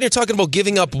 we're sitting here talking about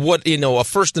giving up a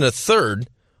 1st and a 3rd,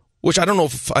 which I don't know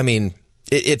if, I mean,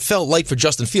 it felt light for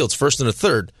Justin Fields, 1st and a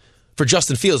 3rd. For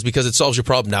Justin Fields, because it solves your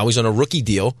problem now. He's on a rookie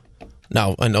deal.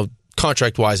 Now, I know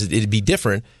contract-wise it'd be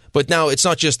different, but now it's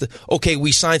not just, okay,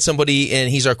 we signed somebody and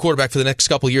he's our quarterback for the next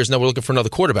couple of years, now we're looking for another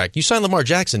quarterback. You signed Lamar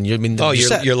Jackson.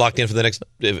 You're locked in for the next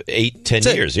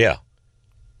 8-10 years, yeah.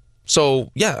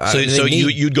 So, yeah. So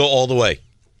you'd go all the way.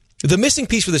 The missing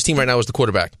piece for this team right now is the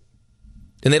quarterback,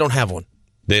 and they don't have one.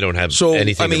 They don't have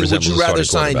anything that resembles would you rather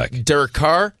sign quarterback. Derek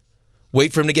Carr,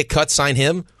 wait for him to get cut, sign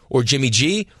him, or Jimmy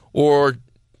G, or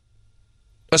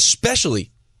especially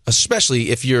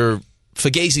if your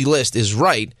Fugazi list is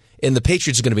right and the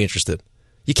Patriots are going to be interested?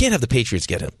 You can't have the Patriots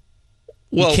get him.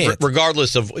 Well,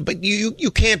 regardless of, but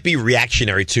you can't be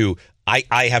reactionary to,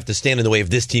 I have to stand in the way of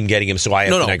this team getting him, so I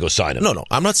have to go sign him. No.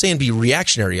 I'm not saying be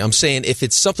reactionary. I'm saying if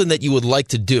it's something that you would like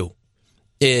to do,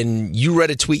 and you read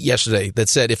a tweet yesterday that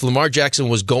said if Lamar Jackson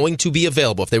was going to be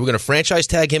available, if they were going to franchise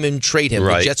tag him and trade him,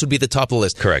 the Jets would be at the top of the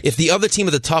list. Correct. If the other team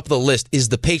at the top of the list is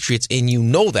the Patriots, and you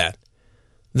know that,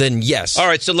 then yes. All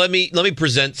right, so let me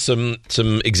present some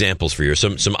examples for you,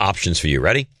 some options for you.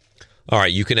 Ready? All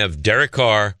right, you can have Derek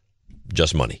Carr,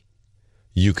 just money.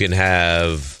 You can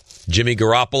have Jimmy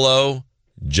Garoppolo,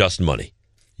 just money.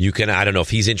 You can, I don't know if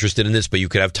he's interested in this, but you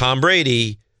could have Tom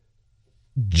Brady,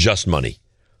 just money.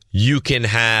 You can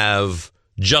have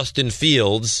Justin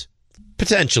Fields,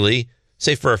 potentially,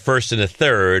 say for a first and a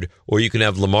third, or you can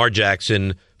have Lamar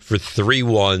Jackson for 3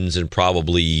 ones and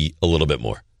probably a little bit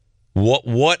more.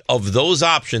 What of those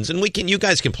options, and you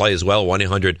guys can play as well,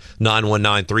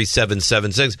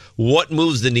 1-800-919-3776, what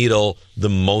moves the needle the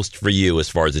most for you as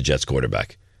far as the Jets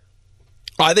quarterback?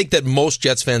 I think that most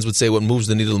Jets fans would say what moves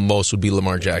the needle the most would be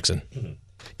Lamar Jackson.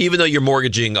 Even though you're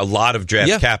mortgaging a lot of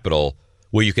draft capital,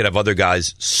 where you could have other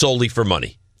guys solely for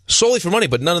money. Solely for money,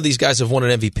 but none of these guys have won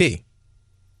an MVP.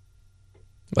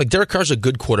 Like, Derek Carr's a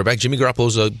good quarterback. Jimmy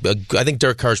Garoppolo's I think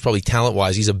Derek Carr's probably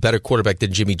talent-wise, he's a better quarterback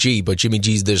than Jimmy G, but Jimmy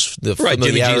G's, there's the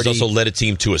familiarity. Jimmy G's also led a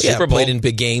team to a Super Bowl. Played in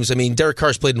big games. I mean, Derek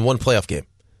Carr's played in one playoff game.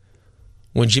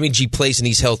 When Jimmy G plays and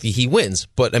he's healthy, he wins.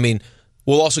 But, I mean,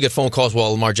 we'll also get phone calls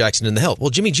while Lamar Jackson in the health.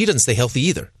 Well, Jimmy G doesn't stay healthy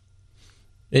either.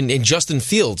 And Justin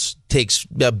Fields takes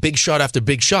big shot after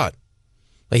big shot.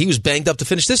 He was banged up to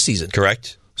finish this season.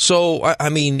 Correct. So, I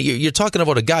mean, you're talking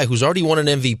about a guy who's already won an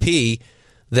MVP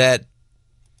that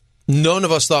none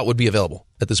of us thought would be available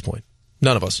at this point.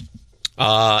 None of us.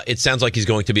 It sounds like he's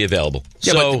going to be available.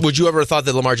 Yeah, so, but would you ever have thought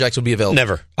that Lamar Jackson would be available?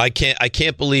 Never. I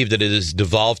can't believe that it has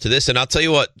devolved to this. And I'll tell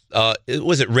you what,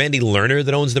 was it Randy Lerner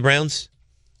that owns the Browns?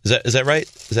 Is that right?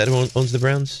 Is that who owns the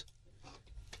Browns?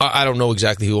 I don't know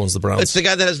exactly who owns the Browns. It's the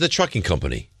guy that has the trucking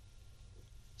company.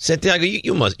 Santiago,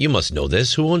 you must know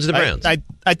this. Who owns the Browns? I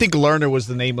think Lerner was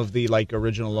the name of the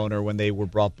original owner when they were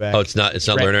brought back. Oh, it's not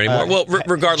Lerner anymore. Well,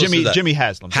 regardless of that, Jimmy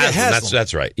Haslam.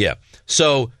 That's right. Yeah.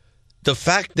 So the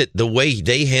fact that the way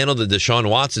they handled the Deshaun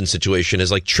Watson situation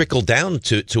has trickled down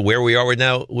to where we are right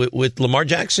now with Lamar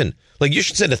Jackson. You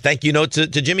should send a thank you note to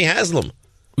Jimmy Haslam.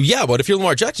 Yeah, but if you're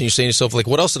Lamar Jackson, you're saying to yourself,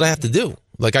 what else did I have to do?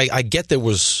 I get there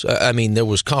was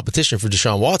competition for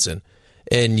Deshaun Watson,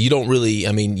 and you don't really,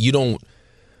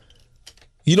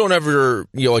 you don't ever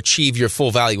achieve your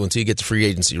full value until you get to free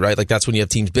agency, right? That's when you have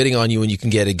teams bidding on you and you can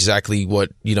get exactly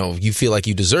what you feel like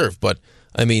you deserve. But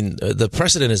the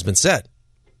precedent has been set.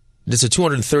 It's a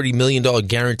 $230 million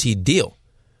guaranteed deal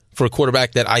for a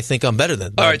quarterback that I think I'm better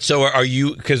than. All right, so are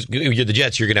you, because you're the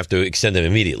Jets, you're going to have to extend him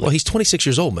immediately. Well, he's 26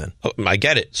 years old, man. Oh, I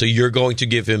get it. So you're going to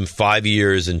give him 5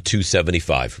 years and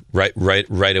 $275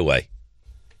 right away.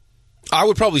 I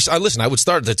would probably listen. I would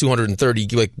start at the 230.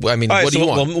 What do you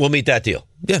want? We'll meet that deal.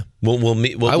 Yeah, we'll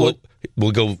meet.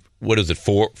 We'll go. What is it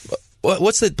for? But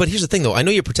here's the thing, though. I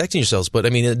know you're protecting yourselves, but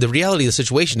the reality of the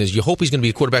situation is you hope he's going to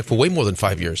be a quarterback for way more than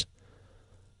 5 years.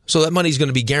 So that money's going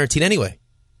to be guaranteed anyway.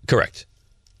 Correct.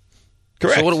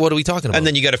 So what are we talking about? And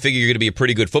then you got to figure you're going to be a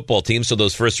pretty good football team. So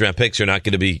those first round picks are not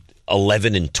going to be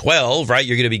 11 and 12, right?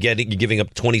 You're going to be giving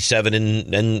up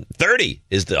 27 and 30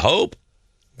 is the hope.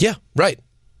 Yeah, right.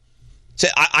 So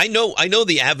I know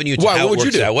the avenue to how it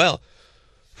works out well.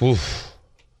 Oof.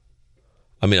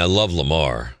 I love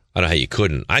Lamar. I don't know how you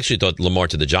couldn't. I actually thought Lamar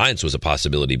to the Giants was a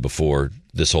possibility before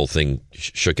this whole thing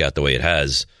shook out the way it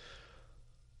has.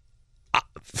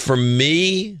 For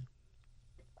me,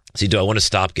 do I want a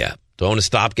stopgap? Do I want a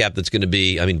stopgap that's going to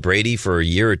be? Brady for a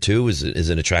year or two is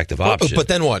an attractive option. But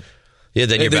then what? Yeah,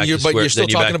 then you're back to square. But you're still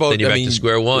talking about. Then you're back to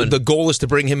square one. The goal is to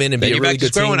bring him in and be a really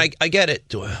good team. I get it.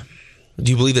 Do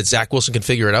you believe that Zach Wilson can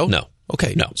figure it out? No.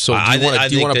 Okay. No. So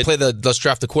do you want to play the let's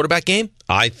draft the quarterback game?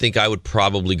 I think I would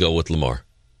probably go with Lamar.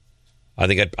 I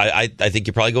think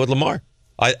you probably go with Lamar.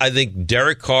 I think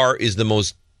Derek Carr is the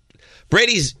most.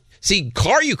 Brady's. See,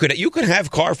 Carr, you could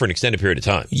have Carr for an extended period of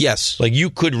time. Yes.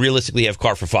 You could realistically have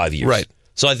Carr for 5 years. Right.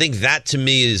 So I think that to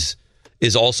me is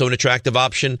also an attractive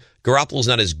option. Garoppolo's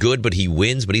not as good, but he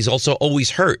wins, but he's also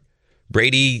always hurt.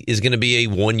 Brady is going to be a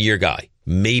 1 year guy,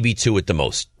 maybe 2 at the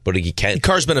most, but he can't.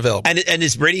 Carr's been available. And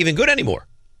is Brady even good anymore?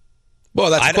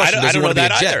 Well, that's the question. I don't know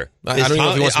that either. I don't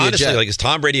know if he wants to be a Jet. Honestly, is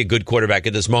Tom Brady a good quarterback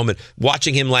at this moment?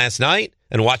 Watching him last night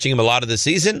and watching him a lot of the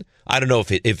season, I don't know if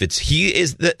he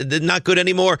is not good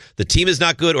anymore, the team is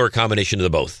not good, or a combination of the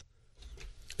both.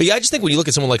 Yeah, I just think when you look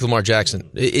at someone like Lamar Jackson,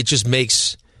 it just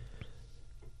makes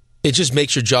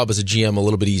your job as a GM a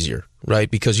little bit easier, right?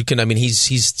 Because you can,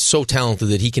 he's so talented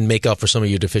that he can make up for some of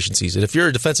your deficiencies. And if you're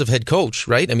a defensive head coach,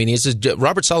 right?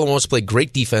 Robert Saleh wants to play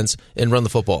great defense and run the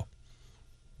football.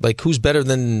 Like, who's better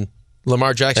than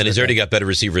Lamar Jackson? And he's already got better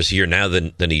receivers here now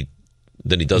than he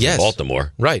does in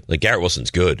Baltimore. Right. Like, Garrett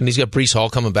Wilson's good. And he's got Breece Hall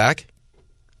coming back.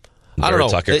 I don't know.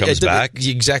 Tucker comes back.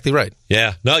 Exactly right.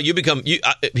 Yeah. No, you become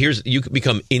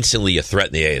instantly a threat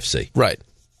in the AFC. Right.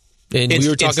 And we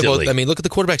were talking instantly. about, look at the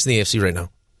quarterbacks in the AFC right now.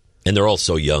 And they're all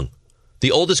so young.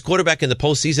 The oldest quarterback in the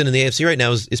postseason in the AFC right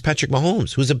now is Patrick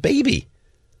Mahomes, who's a baby,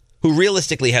 who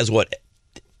realistically has,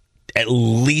 at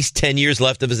least 10 years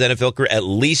left of his NFL career, at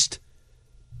least.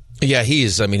 Yeah,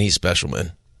 he's special,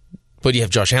 man. But you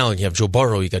have Josh Allen, you have Joe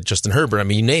Burrow, you got Justin Herbert.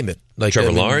 You name it. Like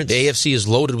Trevor Lawrence. The AFC is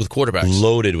loaded with quarterbacks.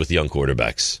 Loaded with young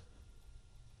quarterbacks.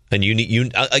 And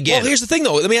again. Well, here's the thing,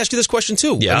 though. Let me ask you this question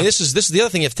too. Yeah. This is the other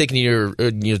thing you have to take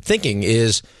into your thinking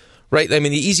is, right? The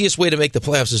easiest way to make the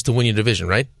playoffs is to win your division,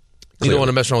 right? Clearly. You don't want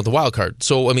to mess around with the wild card.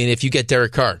 So, if you get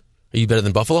Derek Carr, are you better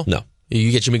than Buffalo? No.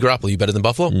 You get Jimmy Garoppolo, you better than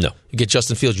Buffalo? No. You get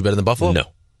Justin Fields, you better than Buffalo? No.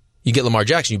 You get Lamar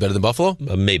Jackson, you better than Buffalo?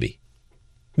 Maybe.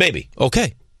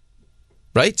 Okay.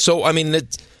 Right? So,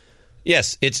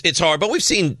 yes, it's hard, but we've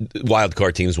seen wild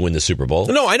card teams win the Super Bowl.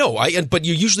 No, I know. But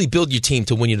you usually build your team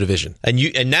to win your division.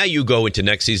 And now you go into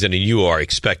next season and you are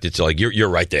expected to, you're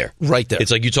right there. Right there.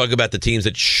 It's like you talk about the teams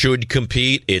that should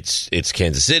compete. It's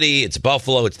Kansas City, it's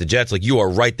Buffalo, it's the Jets. You are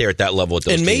right there at that level with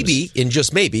those teams. And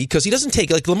just maybe, because he doesn't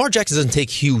take, Lamar Jackson doesn't take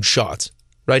huge shots,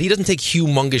 right? He doesn't take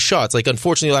humongous shots.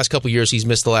 Unfortunately, the last couple of years, he's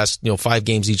missed the last 5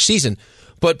 games each season.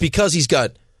 But because he's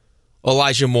got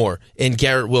Elijah Moore and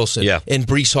Garrett Wilson and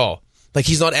Breece Hall,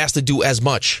 he's not asked to do as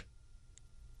much.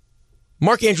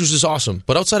 Mark Andrews is awesome,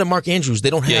 but outside of Mark Andrews,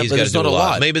 they don't have. There's not a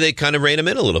lot. Maybe they kind of rein him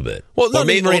in a little bit. Well, or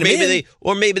maybe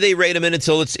they rein him in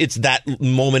until it's that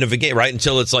moment of a game, right?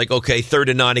 Until it's 3rd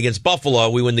and 9 against Buffalo,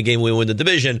 we win the game, we win the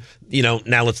division.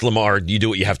 Now let's Lamar. You do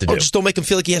what you have to do. Just don't make him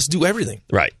feel like he has to do everything.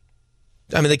 Right.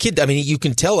 The kid. You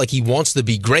can tell he wants to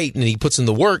be great and he puts in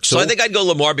the work. So I think I'd go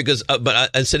Lamar because, but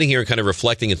I'm sitting here kind of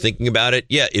reflecting and thinking about it.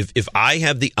 Yeah, if I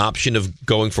have the option of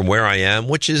going from where I am,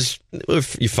 which is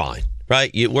you're fine,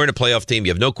 right? We're in a playoff team.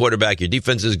 You have no quarterback. Your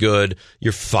defense is good.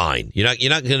 You're fine. You're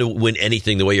not going to win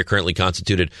anything the way you're currently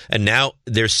constituted. And now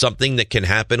there's something that can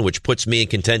happen which puts me in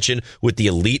contention with the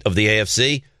elite of the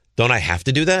AFC. Don't I have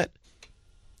to do that?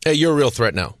 Hey, you're a real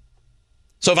threat now.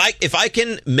 So if I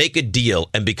can make a deal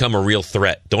and become a real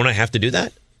threat, don't I have to do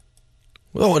that?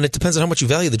 Well, and it depends on how much you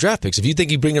value the draft picks. If you think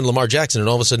you bring in Lamar Jackson and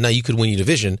all of a sudden now you could win your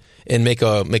division and make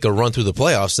a run through the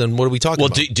playoffs, then what are we talking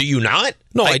about? Well, do you not?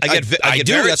 No, I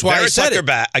do. That's why I said it.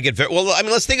 Back.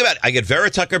 Let's think about it. I get Vera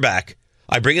Tucker back.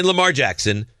 I bring in Lamar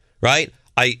Jackson, right?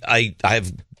 I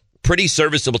have pretty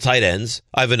serviceable tight ends.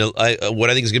 I have what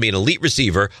I think is going to be an elite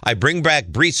receiver. I bring back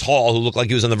Breece Hall, who looked like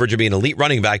he was on the verge of being an elite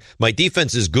running back. My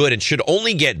defense is good and should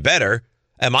only get better.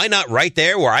 Am I not right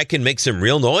there where I can make some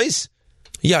real noise?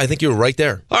 Yeah, I think you're right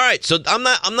there. All right, so I'm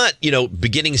not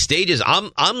beginning stages. I'm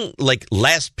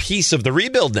last piece of the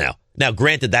rebuild now. Now,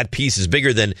 granted, that piece is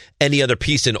bigger than any other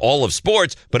piece in all of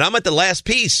sports, but I'm at the last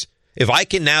piece. If I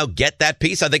can now get that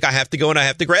piece, I think I have to go and I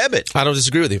have to grab it. I don't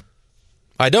disagree with you.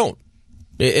 I don't.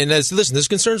 And listen, there's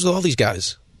concerns with all these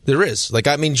guys. There is.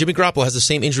 Jimmy Garoppolo has the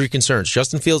same injury concerns.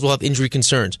 Justin Fields will have injury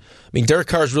concerns. Derek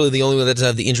Carr is really the only one that doesn't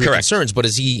have the injury concerns. But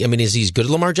is he as good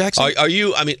as Lamar Jackson? Are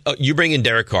you? You bring in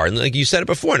Derek Carr, and like you said it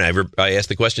before, and I asked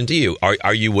the question to you: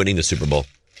 Are you winning the Super Bowl?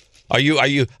 Are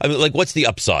you? What's the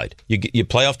upside? You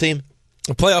playoff team?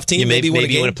 A playoff team, maybe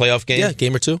win a playoff game. Yeah,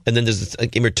 game or two. And then there's a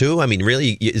game or two.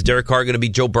 Really, is Derek Carr going to be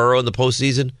Joe Burrow in the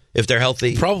postseason if they're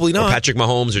healthy? Probably not. Or Patrick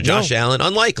Mahomes or Josh Allen?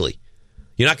 Unlikely.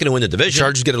 You're not going to win the division.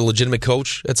 Chargers get a legitimate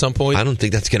coach at some point. I don't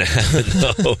think that's going to happen,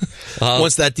 though.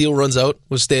 Once that deal runs out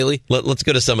with Staley. Let's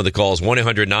go to some of the calls.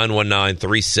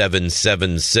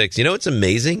 1-800-919-3776. What's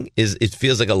amazing is it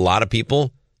feels like a lot of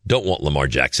people don't want Lamar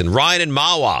Jackson. Ryan in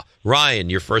Mahwah.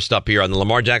 Ryan, you're first up here on the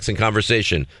Lamar Jackson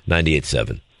Conversation,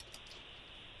 98.7.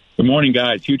 Good morning,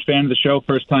 guys. Huge fan of the show.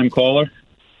 First-time caller.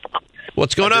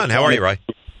 What's going on? How are you, Ryan?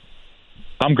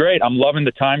 I'm great. I'm loving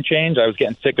the time change. I was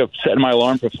getting sick of setting my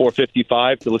alarm for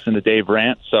 4:55 to listen to Dave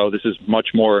rant, so this is much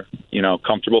more,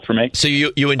 comfortable for me. So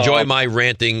you enjoy my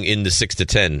ranting in the 6 to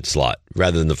 10 slot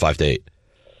rather than the 5 to 8?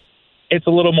 It's a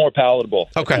little more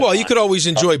palatable. Okay. Well, you could always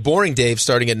enjoy boring Dave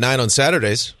starting at 9 on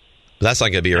Saturdays. That's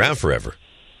not going to be around forever.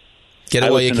 Get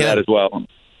it while you can. That as well.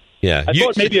 Yeah.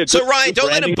 So Ryan, don't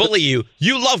let him bully you.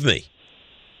 You love me.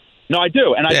 No, I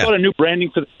do, and I thought a new branding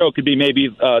for the show could be maybe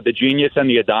the Genius and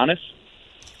the Adonis.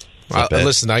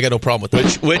 Listen, I got no problem with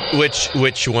that.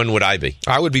 Which one would I be?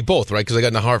 I would be both, right? Because I got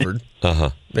into Harvard.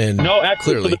 And no,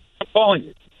 actually, clearly, I'm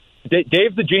calling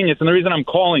Dave's the genius, and the reason I'm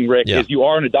calling Rick is you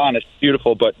are an Adonis,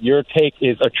 beautiful, but your take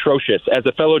is atrocious. As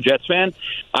a fellow Jets fan,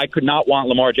 I could not want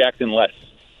Lamar Jackson less.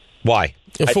 Why?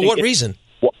 For what reason?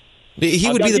 He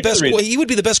would be the best. He would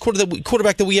be the best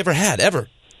quarterback that we ever had, ever.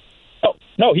 Oh,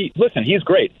 no, he's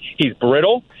great. He's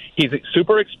brittle. He's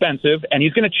super expensive, and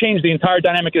he's going to change the entire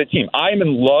dynamic of the team. I am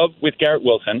in love with Garrett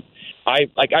Wilson. I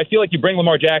feel like you bring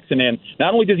Lamar Jackson in,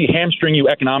 not only does he hamstring you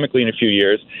economically in a few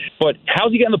years, but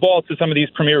how's he getting the ball to some of these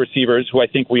premier receivers who I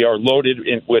think we are loaded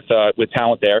with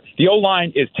talent there? The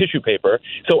O-line is tissue paper.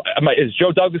 So is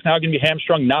Joe Douglas now going to be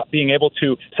hamstrung not being able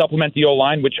to supplement the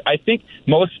O-line, which I think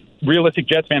most realistic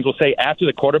Jets fans will say after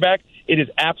the quarterback, it is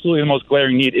absolutely the most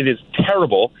glaring need. It is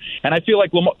terrible. And I feel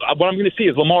like what I'm going to see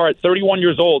is Lamar at 31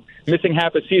 years old, missing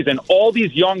half a season. All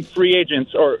these young free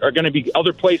agents are going to be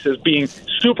other places being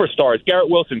superstars. Garrett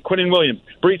Wilson, Quinnen Williams,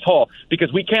 Breece Hall,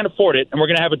 because we can't afford it. And we're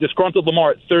going to have a disgruntled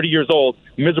Lamar at 30 years old,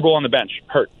 miserable on the bench,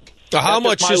 hurt. So how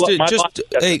much,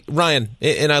 hey, Ryan,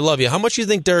 and I love you, how much do you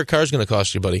think Derek Carr is going to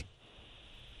cost you, buddy?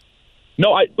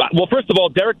 No, well, first of all,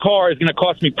 Derek Carr is going to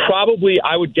cost me probably,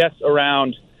 I would guess,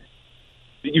 around...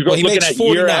 You're looking at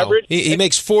year now. Average? He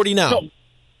makes 40 now. No.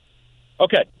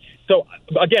 Okay. So,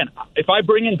 again, if I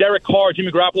bring in Derek Carr,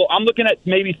 Jimmy Garoppolo, I'm looking at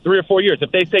maybe 3 or 4 years.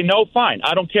 If they say no, fine.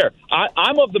 I don't care.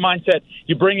 I'm of the mindset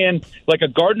you bring in like a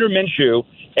Gardner Minshew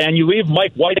and you leave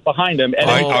Mike White behind him. And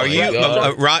are you,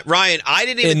 Ryan, I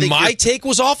didn't even think my take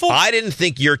was awful? I didn't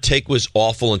think your take was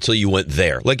awful until you went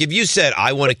there. Like, if you said,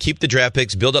 I want to keep the draft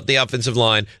picks, build up the offensive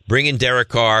line, bring in Derek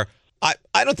Carr, I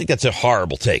don't think that's a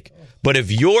horrible take. But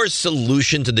if your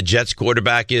solution to the Jets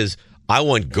quarterback is, I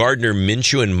want Gardner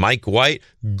Minshew and Mike White,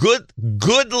 good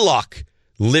luck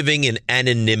living in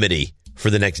anonymity for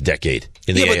the next decade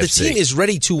in the AFC. Yeah, but the team is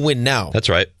ready to win now. That's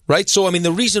right. Right? So, I mean,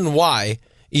 the reason why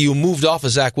you moved off of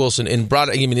Zach Wilson and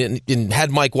and had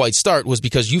Mike White start was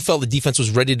because you felt the defense was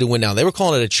ready to win now. They were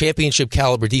calling it a championship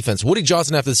caliber defense. Woody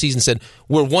Johnson after the season said,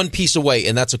 we're one piece away,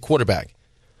 and that's a quarterback.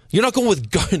 You're not going with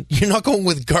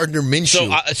Gardner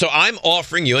Minshew. So I'm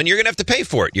offering you, and you're going to have to pay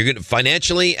for it. You're going to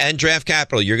financially and draft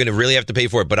capital. You're going to really have to pay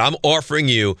for it. But I'm offering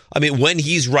you. I mean, when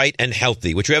he's right and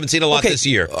healthy, which we haven't seen a lot this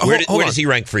year. Where does he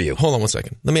rank for you? Hold on 1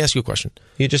 second. Let me ask you a question.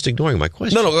 You're just ignoring my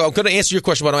question. No. I'm going to answer your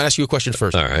question, but I'll ask you a question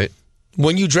first. All right.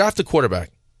 When you draft a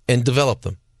quarterback and develop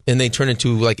them, and they turn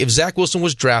into, like, if Zach Wilson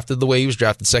was drafted the way he was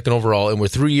drafted, second overall, and we're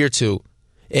through year 2,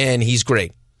 and he's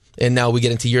great, and now we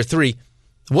get into year 3.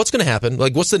 What's going to happen?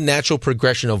 Like, what's the natural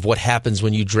progression of what happens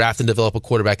when you draft and develop a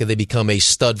quarterback and they become a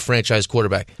stud franchise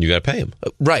quarterback? You got to pay him.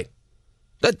 Right.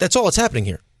 That's all that's happening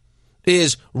here.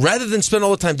 Is rather than spend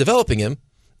all the time developing him,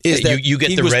 you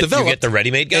get the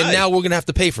ready-made guy, and now we're going to have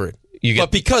to pay for it.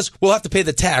 But because we'll have to pay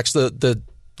the tax, the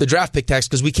draft pick tax,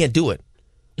 because we can't do it.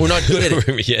 We're not good at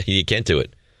it. Yeah, you can't do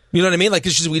it. You know what I mean? Like,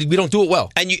 it's just, we don't do it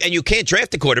well. And you can't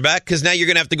draft a quarterback because now you're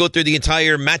going to have to go through the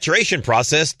entire maturation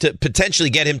process to potentially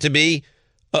get him to be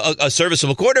a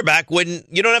serviceable quarterback when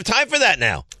you don't have time for that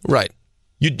now. Right.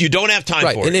 You don't have time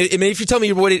for it. And if you tell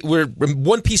me we're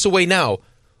one piece away now,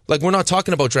 like, we're not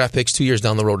talking about draft picks 2 years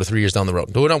down the road or 3 years down the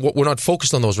road. We're not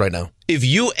focused on those right now. If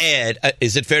you add,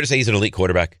 is it fair to say he's an elite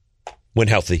quarterback? When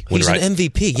healthy. He's an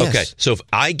MVP, yes. Okay, so if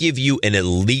I give you an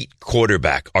elite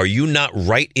quarterback, are you not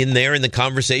right in there in the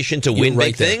conversation to win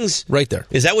big things? Right there.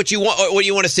 Is that what you want, or do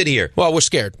you want to sit here? Well, we're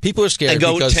scared. People are scared. And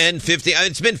go 10, 50.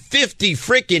 It's been 50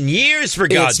 freaking years, for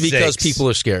God's sake. It's because people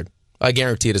are scared. I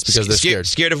guarantee it. It's because they're scared.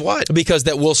 Scared of what? Because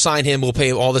that we'll sign him, we'll pay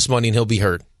him all this money, and he'll be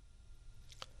hurt.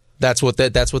 That's what they're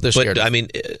scared of. I mean,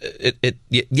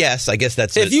 yes, I guess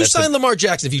that's... If you sign Lamar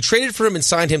Jackson, if you traded for him and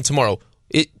signed him tomorrow...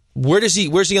 Where's he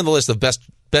on the list of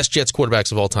best Jets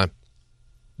quarterbacks of all time?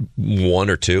 1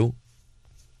 or 2.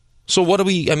 So what do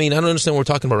we? I mean, I don't understand what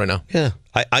we're talking about right now. Yeah,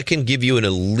 I can give you an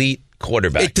elite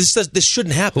quarterback. This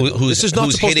shouldn't happen. This is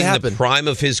not supposed to happen. Hitting the prime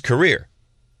of his career.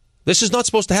 This is not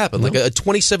supposed to happen. No. Like, a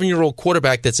 27-year-old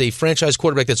quarterback that's a franchise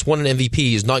quarterback that's won an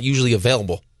MVP is not usually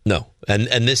available. No, and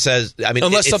this says, I mean,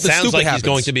 unless it something sounds like happens. He's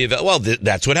going to be available. Well,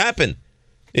 that's what happened.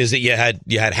 Is that you had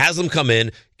Haslam come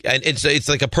in, and it's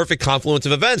like a perfect confluence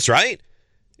of events, right?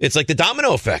 It's like the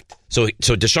domino effect. So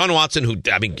Deshaun Watson, who,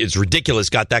 I mean, it's ridiculous,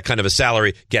 got that kind of a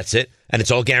salary, gets it, and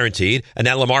it's all guaranteed. And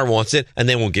now Lamar wants it, and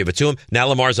they won't give it to him. Now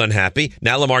Lamar's unhappy.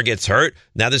 Now Lamar gets hurt.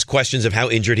 Now there's questions of how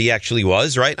injured he actually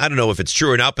was, right? I don't know if it's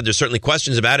true or not, but there's certainly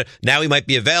questions about it. Now he might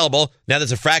be available. Now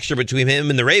there's a fracture between him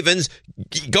and the Ravens.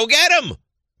 Go get him!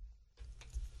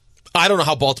 I don't know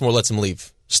how Baltimore lets him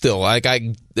leave. Still, like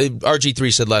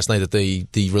RG3 said last night that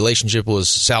the relationship was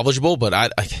salvageable, but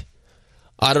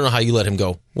I don't know how you let him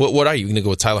go. What are you going to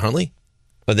go with Tyler Huntley?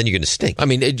 Oh, then you're going to stink. I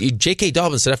mean, J.K.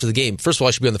 Dobbins said after the game, first of all,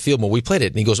 I should be on the field when we played it.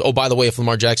 And he goes, oh, by the way, if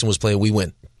Lamar Jackson was playing, we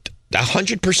win.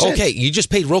 100%. Okay, you just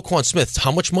paid Roquan Smith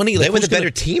how much money? They were the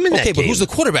better team in that game. Okay, but who's the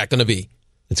quarterback going to be?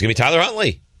 It's going to be Tyler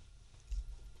Huntley.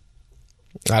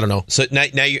 I don't know. So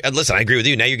now you listen. I agree with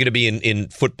you. Now you're going to be in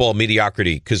football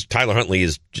mediocrity because Tyler Huntley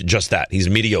is just that. He's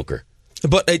mediocre.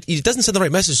 But it doesn't send the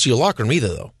right message to your locker room either,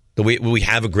 though. We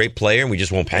have a great player and we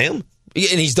just won't pay him? Yeah,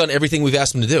 and he's done everything we've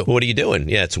asked him to do. What are you doing?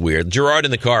 Yeah, it's weird. Gerard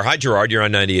in the car. Hi, Gerard. You're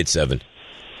on 98.7.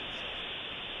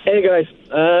 Hey, guys.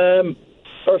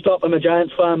 First off, I'm a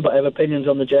Giants fan, but I have opinions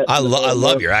on the Jets. I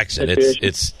love your accent.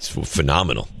 It's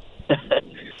phenomenal.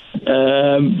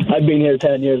 I've been here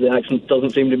 10 years. The accent doesn't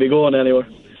seem to be going anywhere.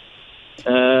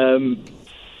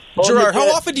 Gerard, how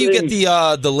often do you get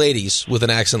the ladies with an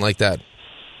accent like that?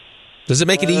 Does it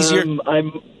make it easier?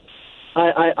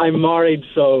 I'm married,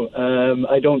 so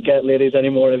I don't get ladies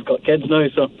anymore. I've got kids now.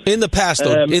 So in the past,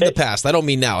 though, in the past, I don't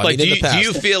mean now. I mean in the past. Do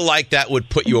you feel like that would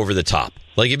put you over the top?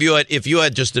 Like if you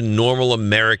had just a normal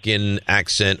American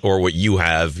accent or what you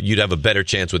have, you'd have a better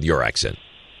chance with your accent.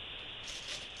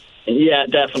 Yeah,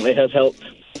 it definitely has helped.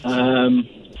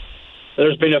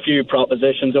 There's been a few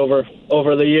propositions over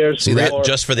the years. See that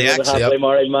just for the accent? A happily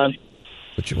married man.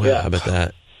 How about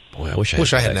that? Boy, I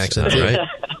wish I had an accent. Right?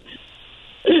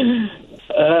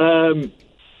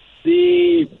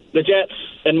 The Jets,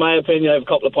 in my opinion, I have a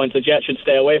couple of points. The Jets should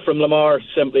stay away from Lamar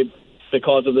simply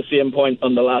because of the same point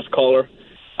on the last caller.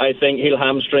 I think he'll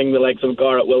hamstring the likes of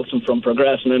Garrett Wilson from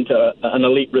progressing into an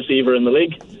elite receiver in the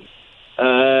league.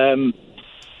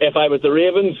 If I was the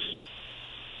Ravens,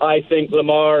 I think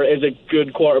Lamar is a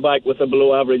good quarterback with a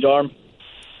below-average arm.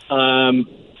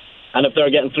 And if they're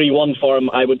getting 3-1s for him,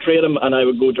 I would trade him, and I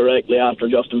would go directly after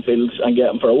Justin Fields and get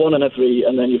him for a 1 and a 3,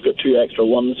 and then you've got 2 extra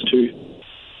 1s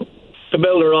to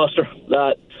build a roster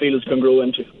that Fields can grow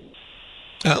into.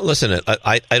 Listen,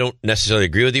 I don't necessarily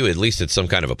agree with you. At least it's some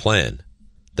kind of a plan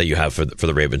that you have for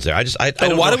the Ravens there.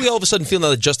 Why do we all of a sudden feel now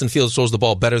that Justin Fields throws the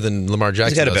ball better than Lamar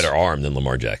Jackson? He's got a better arm than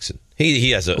Lamar Jackson.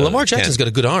 He has Lamar Jackson's got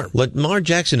a good arm. Lamar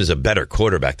Jackson is a better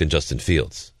quarterback than Justin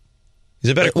Fields. He's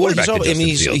a better quarterback than Justin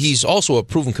Fields. He's also a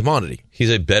proven commodity.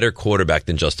 He's a better quarterback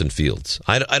than Justin Fields.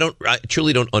 I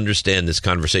truly don't understand this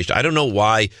conversation. I don't know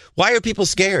why. Why are people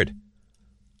scared?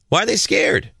 Why are they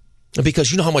scared?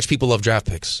 Because you know how much people love draft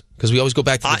picks. Because we always go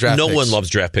back to the draft picks. No one loves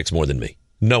draft picks more than me.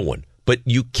 No one. But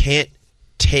you can't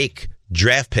take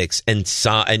draft picks and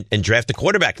draft a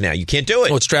quarterback now. You can't do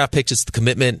it. Oh, it's draft picks. It's the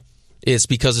commitment. It's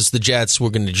because it's the Jets.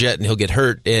 We're going to jet and he'll get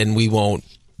hurt, and we won't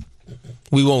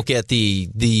get the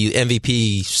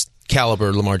MVP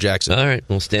caliber Lamar Jackson. All right,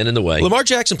 we'll stand in the way. Lamar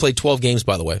Jackson played 12 games,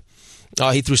 by the way.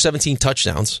 He threw 17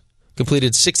 touchdowns,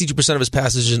 completed 62% of his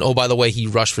passes, and, oh, by the way, he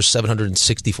rushed for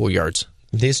 764 yards.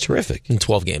 He's terrific. In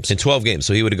 12 games. In 12 games,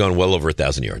 so he would have gone well over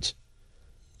 1,000 yards.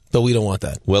 But we don't want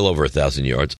that. Well over 1,000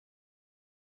 yards.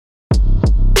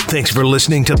 Thanks for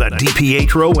listening to the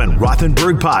DiPietro and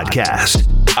Rothenberg podcast.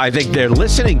 I think they're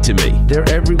listening to me. They're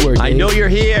everywhere, Dave. I know you're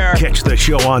here. Catch the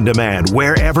show on demand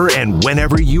wherever and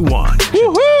whenever you want.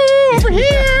 Woohoo! Over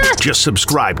here! Just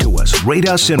subscribe to us, rate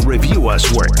us, and review us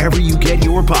wherever you get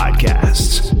your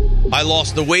podcasts. I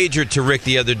lost the wager to Rick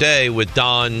the other day with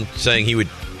Don saying he would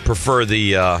prefer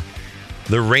the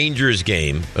Rangers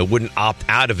game. I wouldn't opt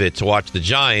out of it to watch the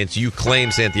Giants. You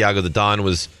claim, Santiago, that Don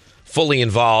was fully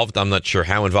involved. I'm not sure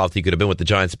how involved he could have been with the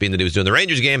Giants, being that he was doing the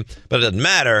Rangers game, but it doesn't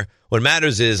matter. What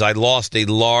matters is I lost a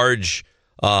large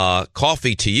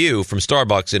coffee to you from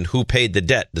Starbucks, and who paid the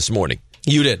debt this morning?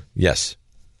 You did. Yes.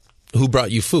 Who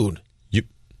brought you food?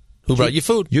 Who brought you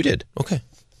food? You did. Okay.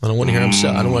 I don't want to hear him say.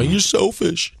 I don't want to. You're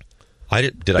selfish. I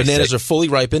did. Bananas are fully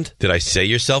ripened. Did I say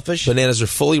you're selfish? Bananas are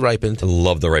fully ripened. I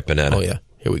love the ripe banana. Oh yeah.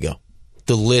 Here we go.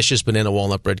 Delicious banana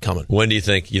walnut bread coming. When do you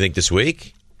think? You think this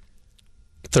week?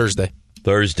 Thursday.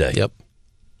 Yep.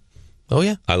 Oh,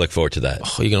 yeah. I look forward to that.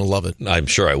 Oh, you're going to love it. I'm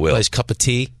sure I will. Nice cup of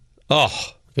tea. Oh.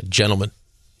 Like a gentleman.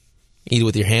 Eat it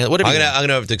with your hand. Whatever. I'm going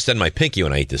to have to extend my pinky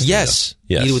when I eat this. Yes.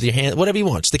 Eat it with your hand. Whatever you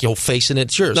want. Stick your whole face in it.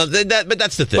 It's yours. No, but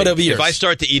that's the thing. Whatever yours. If I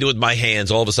start to eat it with my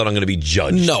hands, all of a sudden I'm going to be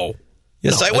judged. No.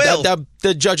 Yes, I will.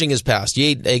 The judging is past. You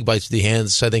ate egg bites with your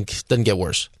hands. I think it doesn't get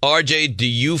worse. RJ, do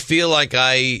you feel like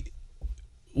I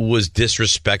was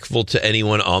disrespectful to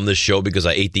anyone on the show because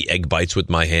I ate the egg bites with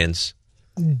my hands?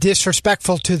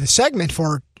 Disrespectful to the segment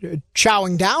for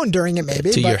chowing down during it,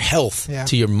 maybe. To your health,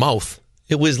 to your mouth.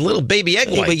 It was little baby egg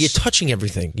whites. But you're touching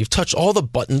everything. You've touched all the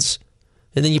buttons,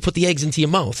 and then you put the eggs into your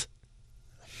mouth.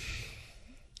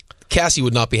 Cassie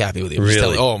would not be happy with you.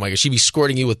 Really? Oh, my God. She'd be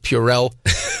squirting you with Purell,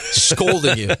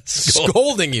 scolding you.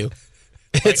 Scolding you.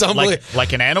 It's unbelievable.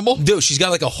 Like an animal? Dude, she's got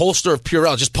like a holster of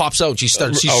Purell. Just pops out. And she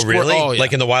starts. Really? Oh, yeah.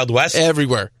 Like in the Wild West?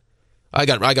 Everywhere. I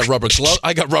got rubber gloves.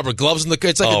 I got rubber gloves in the.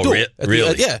 It's like a duel.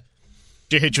 Really? Yeah.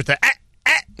 Do you hit you with the?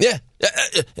 Yeah.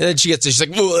 And then she's like,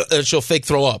 and she'll fake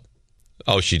throw up.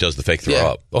 Oh, she does the fake throw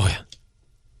up. Oh yeah.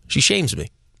 She shames me.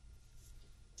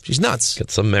 She's nuts.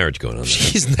 Got some marriage going on there.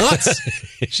 She's nuts.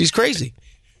 She's crazy.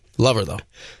 Love her, though.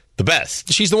 The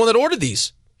best. She's the one that ordered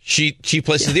these. She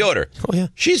places the order. Oh, yeah.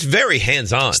 She's very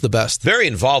hands-on. It's the best. Very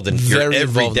involved in your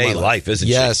everyday life, isn't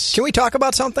she? Yes. Can we talk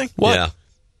about something? What? Yeah.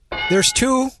 There's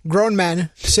 2 grown men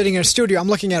sitting in a studio. I'm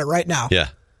looking at it right now. Yeah.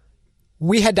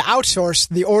 We had to outsource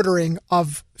the ordering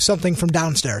of something from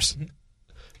downstairs.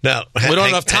 No, we don't have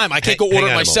enough time. I can't go order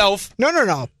it myself.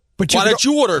 No. But why don't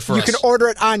you order it for us? You can order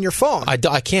it on your phone. I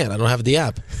can't. I don't have the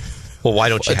app. Well, why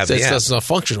don't you have the app? That's not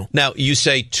functional. Now, you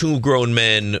say 2 grown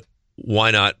men, why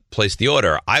not place the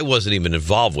order? I wasn't even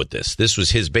involved with this. This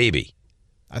was his baby.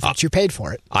 I thought you paid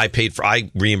for it. I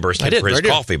reimbursed him for his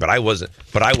coffee, but I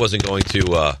wasn't going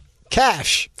to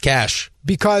Cash.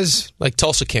 Because like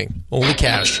Tulsa King, only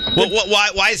cash. Well,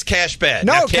 why is cash bad?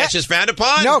 No, now, cash is frowned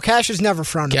upon? No, cash is never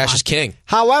frowned upon. Cash is king.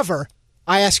 However,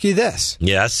 I ask you this.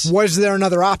 Yes. Was there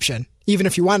another option, even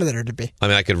if you wanted there to be? I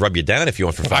mean, I could rub you down if you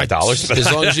want for $5. But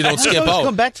as long as you don't skip out.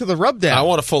 Come back to the rub down. I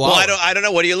want a full hour. Well, I don't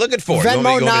know. What are you looking for?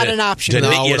 Venmo not an option. To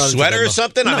No, knit you a sweater or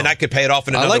something? No. I mean, I could pay it off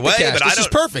in another way. But this is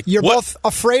perfect. You're both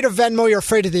afraid of Venmo. You're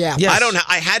afraid of the app. Yes.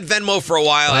 I had Venmo for a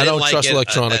while. I didn't don't like trust it,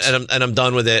 electronics. and I'm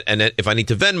done with it. And if I need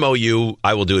to Venmo you,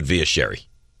 I will do it via Sherry.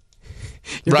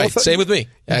 Right. Same with me,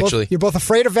 actually. You're both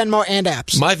afraid of Venmo and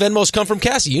apps. My Venmos come from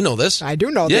Cassie. You know this. I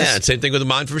do know this. Yeah, and same thing with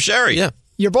mine from Sherry. Yeah.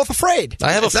 You're both afraid.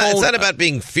 I have a phone. It's not about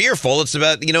being fearful. It's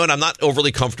about, and I'm not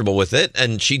overly comfortable with it,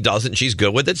 and she doesn't. She's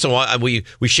good with it, so we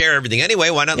share everything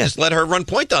anyway. Why not just let her run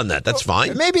point on that? That's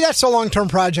fine. Maybe that's a long-term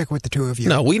project with the 2 of you.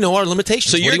 No, we know our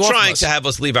limitations. So you're trying to have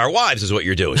us leave our wives is what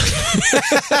you're doing.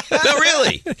 No,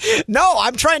 really. No,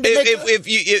 I'm trying to make...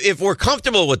 If we're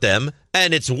comfortable with them,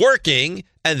 and it's working,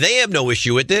 and they have no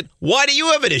issue with it, why do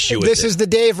you have an issue with it? This is the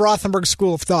Dave Rothenberg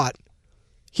School of Thought.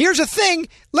 Here's a thing.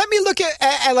 Let me look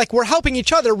at like we're helping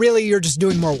each other. Really, you're just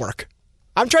doing more work.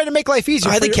 I'm trying to make life easier.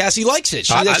 I think Cassie likes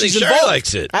it. I think she's Sherry involved.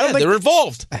 likes it. I don't think they're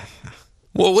involved.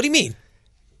 Well, what do you mean?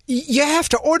 You have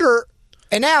to order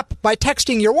an app by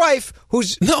texting your wife,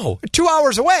 who's 2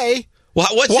 hours away. Well,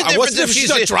 what's the difference if she's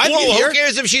not driving here? Who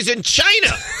cares if she's in China?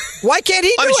 Why can't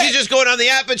he do it? She's just going on the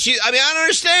app, and I don't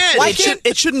understand. Why can't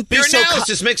it shouldn't be your so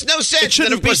analysis makes no sense. It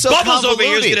shouldn't then, of course, be so Bubbles over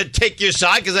here is convoluted. going to take your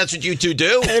side because that's what you two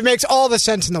do. It makes all the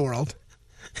sense in the world.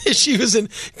 She was in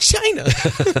China.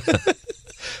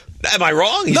 Am I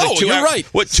wrong? He's No, like 2 you're hours, right.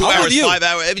 What, 2 I'm hours, with you. 5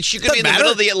 hours? I mean, she could be in the Doesn't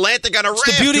middle of matter. the Atlantic on a raft.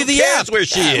 It's the beauty Who of the cares app. where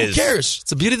she is? Who cares? It's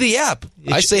the beauty of the app.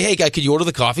 I say, hey, guy, could you order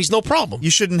the coffees? No problem.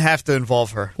 You shouldn't have to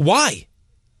involve her. Why?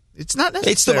 It's not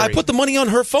necessary. I put the money on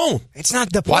her phone. It's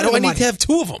not the point Why of do the I need money. to have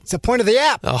 2 of them? It's the point of the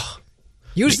app. Oh.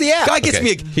 Use the app. Guy gets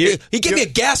Okay. me he gave me a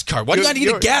gas card. Why do I need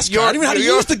a gas card? I don't even know how to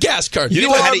use the gas card. I knew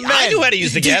how to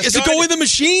use the gas Does card. it go in the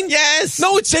machine? Yes.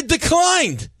 No, it said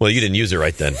declined. Well, you didn't use it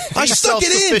right then. I stuck it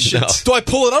in. self-sufficient. Do I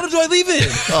pull it out or do I leave it in?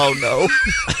 Oh, no.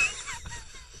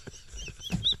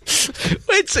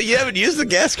 Wait, so you haven't used the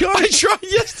gas card? I tried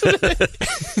yesterday.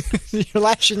 You're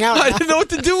lashing out. I didn't know what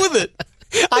to do with it.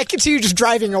 I can see you just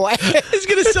driving away. He's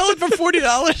going to sell it for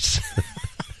 $40.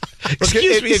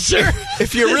 Excuse me, sir.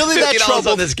 If you're really that $50 troubled,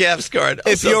 on this gas card,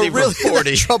 I'll if sell you're it for really $40.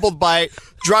 that troubled by it,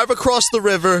 drive across the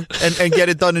river and get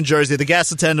it done in Jersey. The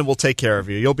gas attendant will take care of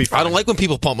you. You'll be fine. I don't like when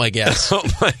people pump my gas. Oh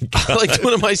my God! I like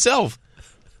doing it myself.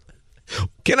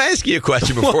 Can I ask you a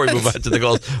question before we move on to the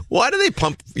goals? Why do they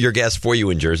pump your gas for you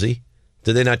in Jersey?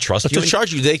 Do they not trust you?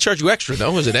 They charge you extra,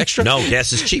 no? Is it extra? No,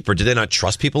 gas is cheaper. Do they not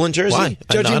trust people in Jersey? Why?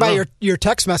 Judging I by don't know. your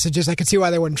text messages, I can see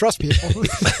why they wouldn't trust people.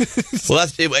 Well,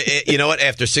 that's you know what?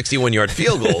 After 61-yard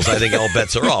field goals, I think all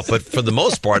bets are off. But for the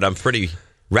most part, I'm pretty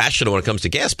rational when it comes to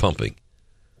gas pumping.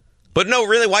 But no,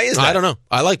 really, why is that? I don't know.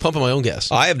 I like pumping my own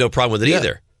gas. I have no problem with it Yeah.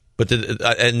 either. But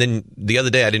and then the other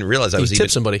day, I didn't realize I You was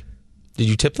tip somebody. Did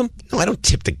you tip them? No, I don't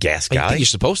tip the gas I guy. think you're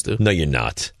supposed to. No, you're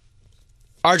not.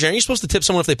 RJ, are you supposed to tip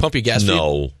someone if they pump your gas? for you?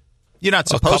 No. You're not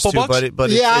supposed couple to, bucks?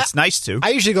 but Yeah, it's nice to. I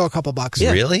usually go a couple bucks.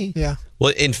 Really? Yeah.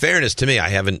 Well, in fairness to me, I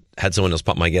haven't had someone else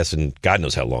pump my gas in God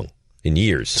knows how long. In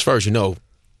years. As far as you know.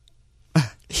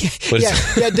 What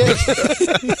is, Dave.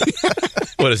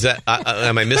 what is that?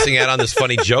 Am I missing out on this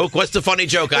funny joke? What's the funny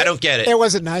joke? I don't get it. It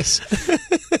wasn't nice.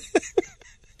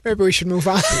 Maybe we should move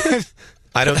on.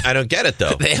 I don't get it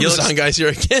though. The Amazon guy's here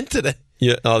again today.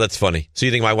 Yeah. Oh, that's funny. So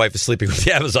you think my wife is sleeping with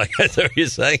the Amazon guy? Is that what you're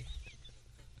saying?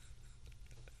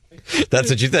 That's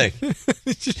what you think?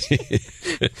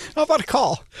 How about a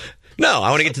call? No, I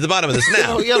want to get to the bottom of this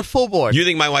now. You got a full board. You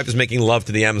think my wife is making love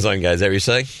to the Amazon guy? Is that what you're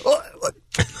saying?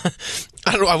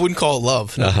 I don't know. I wouldn't call it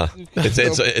love. No. Uh-huh.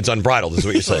 It's unbridled, is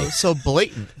what you're saying. So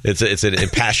blatant. It's an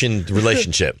impassioned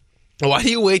relationship. Why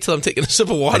do you wait till I'm taking a sip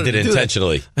of water? I did to it do that?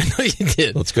 intentionally. I know you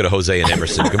did. Let's go to Jose and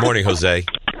Emerson. Good morning, Jose.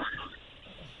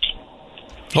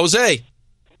 Jose.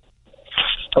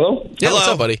 Hello? Yeah, Hello. what's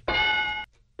up, buddy?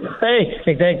 Hey,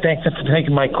 thanks for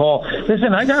taking my call.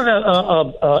 Listen, I got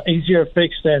a easier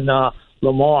fix than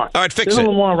Lamar. All right, fix There's it. a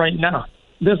Lamar right now.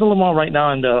 There's a Lamar right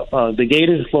now in the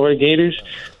Gators, Florida Gators.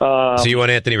 So you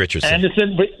want Anthony Richardson?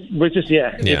 Anderson, Richardson,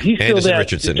 yeah. Yeah, If he's still Anderson there,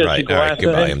 Richardson, just right. go All right, after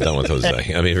goodbye. him. I'm done with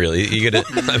Jose. I mean, really, you gonna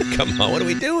come on? What are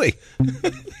we doing?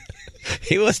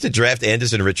 He wants to draft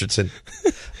Anderson Richardson.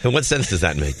 In what sense does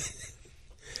that make?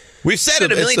 We've said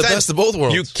it a million it's the times. best of both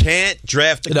worlds. You can't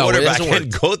draft a quarterback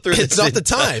and go through It's not the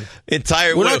time.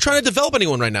 Entire. We're not trying to develop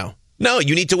anyone right now. No,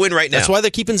 you need to win right now. That's why they're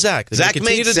keeping Zach. They're Zach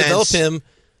continue makes to develop sense. him.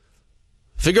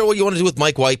 Figure out what you want to do with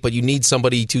Mike White, but you need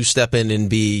somebody to step in and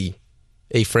be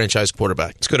a franchise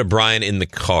quarterback. Let's go to Brian in the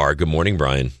car. Good morning,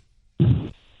 Brian.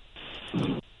 Hey,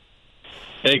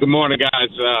 good morning, guys.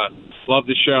 Love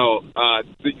the show.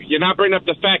 You're not bringing up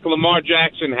the fact Lamar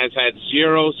Jackson has had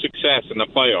zero success in the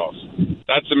playoffs.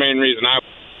 That's the main reason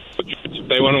if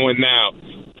they want to win now,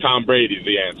 Tom Brady's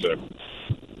the answer.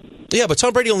 Yeah, but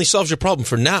Tom Brady only solves your problem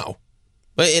for now.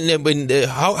 And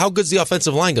how good's the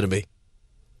offensive line going to be?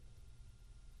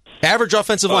 Average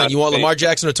offensive line. You want Lamar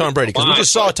Jackson or Tom Brady? Because we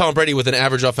just saw Tom Brady with an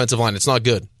average offensive line. It's not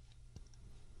good.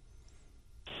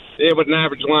 Yeah, with an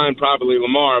average line, probably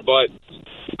Lamar, but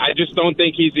I just don't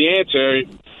think he's the answer.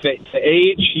 The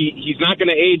age, he's not going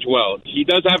to age well. He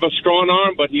does have a strong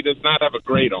arm, but he does not have a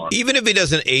great arm. Even if he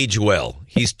doesn't age well,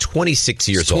 he's 26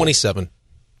 years old. 27.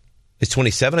 He's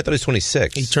 27? I thought he was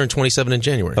 26. He turned 27 in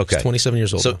January. Okay. He's 27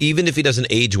 years old. So now. even if he doesn't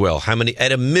age well,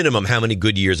 at a minimum, how many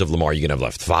good years of Lamar are you going to have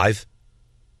left? 5?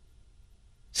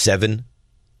 7?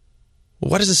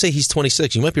 Well, why does it say he's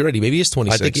 26? You might be right. Maybe he's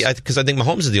 26. Because I think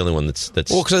Mahomes is the only one that's...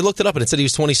 Well, because I looked it up and it said he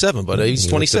was 27, but he's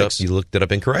 26. You looked it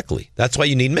up incorrectly. That's why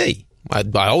you need me. I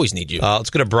always need you. Let's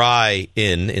go to Bri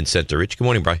in Center Ridge. Good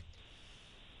morning, Bri.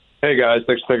 Hey, guys.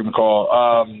 Thanks for taking the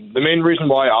call. The main reason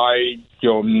why I'm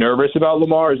nervous about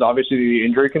Lamar is obviously the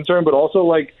injury concern, but also,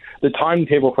 the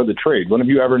timetable for the trade. When have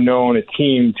you ever known a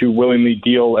team to willingly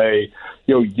deal a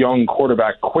young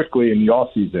quarterback quickly in the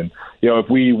offseason? If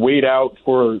we wait out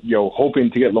for, hoping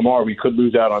to get Lamar, we could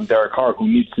lose out on Derek Carr, who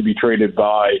needs to be traded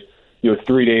by 3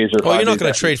 days or 5 days. Oh, you're not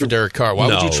going to trade for Derek Carr. Why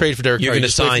would you trade for Derek Carr? You're going to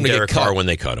sign Derek Carr when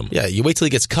they cut him. Yeah, you wait till he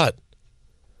gets cut.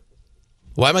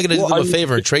 Why am I going to do them a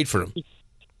favor and trade for him?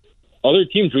 Other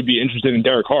teams would be interested in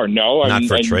Derek Carr. No, not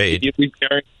for trade. At least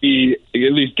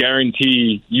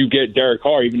guarantee you get Derek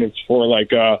Carr, even if it's for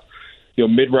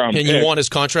mid-round. And you want his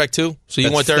contract too? So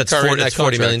you want Derek Carr in that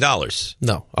 $40 million.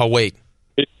 No, I'll wait.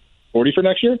 40 for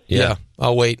next year? Yeah,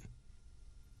 I'll wait.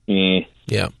 Yeah.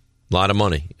 A lot of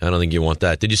money. I don't think you want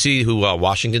that. Did you see who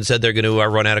Washington said they're going to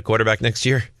run out of quarterback next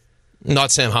year?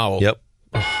 Not Sam Howell. Yep.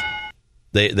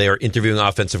 They are interviewing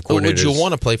offensive coordinators. Would you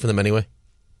want to play for them anyway?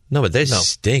 No, but they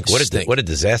stink. What a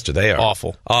disaster they are.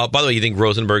 Awful. By the way, you think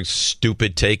Rosenberg's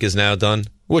stupid take is now done?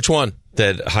 Which one?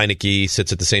 That Heineke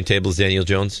sits at the same table as Daniel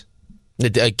Jones?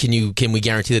 Can we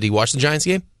guarantee that he watched the Giants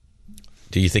game?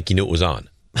 Do you think he knew it was on?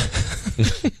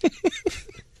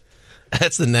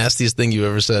 That's the nastiest thing you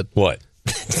ever said. What?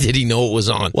 Did he know it was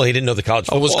on? Well, he didn't know the college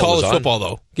football it was college was football,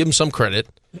 though. Give him some credit.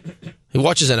 He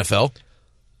watches NFL.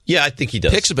 Yeah, I think he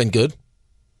does. Picks have been good.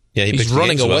 Yeah, he's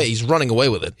running away. Well. He's running away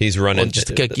with it. He's running.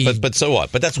 Well, but so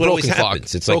what? But that's what always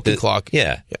happens. It's like broken clock.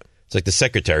 Yeah. It's like the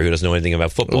secretary who doesn't know anything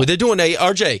about football. Well, they're doing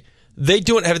RJ.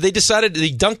 Have they decided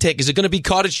the dunk tank? Is it going to be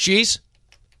cottage cheese?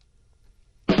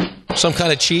 Some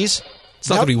kind of cheese? It's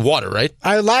not going to be water, right?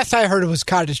 Last I heard it was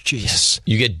cottage cheese. Yes.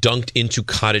 You get dunked into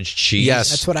cottage cheese?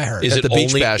 Yes. That's what I heard. Is At it the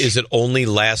Beach Bash. Is it only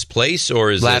last place or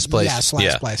is last it place? Yes,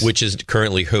 last place. Which is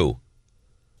currently who?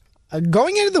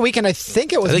 Going into the weekend, I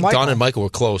think it was Michael. Don and Michael were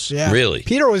close. Yeah. Really?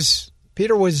 Peter was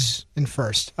in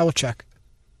first. I will check.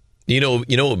 You know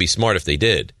what would be smart if they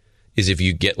did? Is if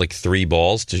you get 3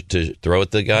 balls to throw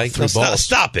at the guy.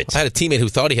 Stop it. I had a teammate who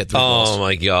thought he had 3 balls. Oh,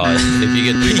 my God. If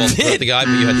you get 3 balls to throw at the guy,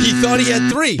 but you had he thought he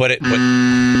had 3. But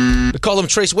we call him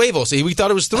Trace Huevos. We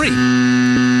thought it was 3.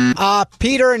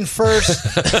 Peter in first.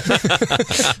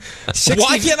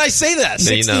 Why can't I say that?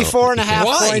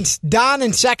 64.5 points. Don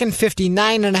in second,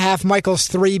 59.5. Michael's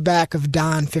 3 back of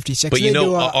Don, 56. But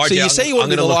RJ, so you say you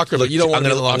want to be in the locker, but you don't want to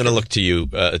be in the locker. I'm going to look to you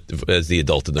as the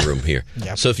adult in the room here.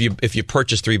 Yep. So if you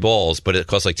purchase 3 balls, but it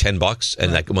costs $10,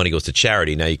 and that money goes to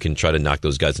charity, now you can try to knock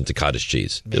those guys into cottage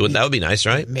cheese. That would be nice,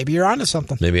 right? Maybe you're onto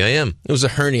something. Maybe I am. It was a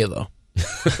hernia, though.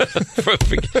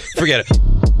 Forget it.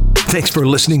 Thanks for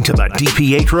listening to the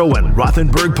DiPietro and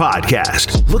Rothenberg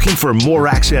podcast. Looking for more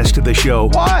access to the show?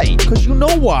 Why? Because you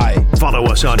know why. Follow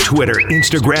us on Twitter,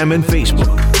 Instagram, and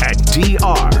Facebook at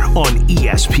DR on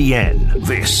ESPN.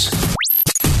 This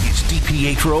is DP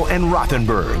DiPietro and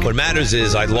Rothenberg. What matters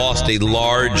is I lost a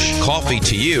large coffee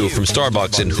to you from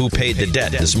Starbucks, and who paid the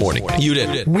debt this morning? You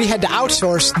did. We had to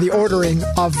outsource the ordering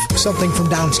of something from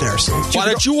downstairs. Why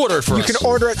don't you order it for us? You can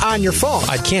order it on your phone.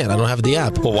 I can't. I don't have the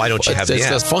app. Well, why don't you have the app?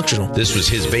 That's functional. This was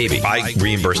his baby. I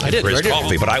reimbursed him for his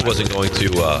coffee, but I wasn't going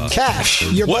to... Cash.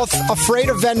 You're both afraid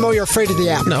of Venmo, you're afraid of the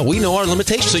app. No, we know our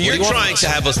limitations. So you're trying to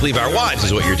have us leave our wives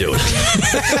is what you're doing.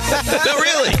 No,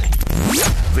 really.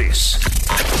 This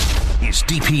is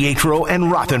DiPietro and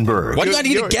Rothenberg. Why do I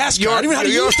need a gas card? I don't even know how to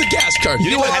use the gas card. I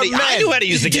knew how to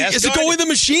use the gas card. Does it go in the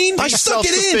machine? I stuck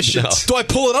it in. No. Do I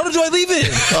pull it out or do I leave it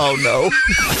in? Oh, no.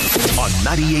 On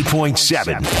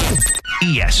 98.7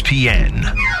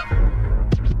 ESPN.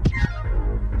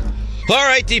 All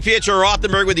right, DiPietro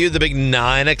Rothenberg with you, the big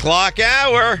 9 o'clock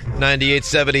hour.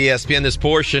 98.7 ESPN. This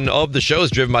portion of the show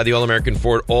is driven by the All-American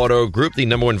Ford Auto Group, the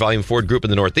number one volume Ford group in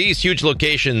the Northeast. Huge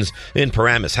locations in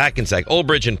Paramus, Hackensack, Old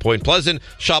Bridge, and Point Pleasant.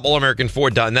 Shop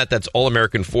allamericanford.net. That's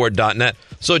allamericanford.net.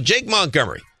 So Jake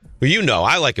Montgomery, who you know,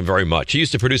 I like him very much. He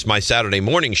used to produce my Saturday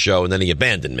morning show, and then he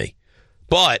abandoned me.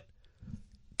 But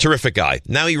terrific guy.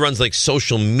 Now he runs like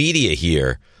social media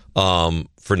here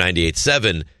for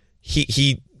 98.7.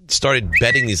 He started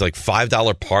betting these like $5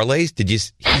 parlays. He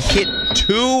hit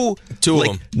two of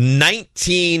them,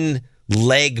 19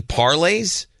 leg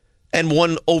parlays and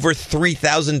won over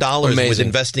 $3,000 with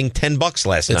investing $10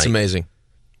 last night. It's amazing.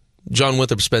 John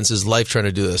Winthrop spends his life trying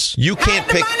to do this. You can't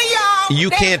pick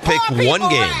one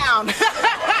game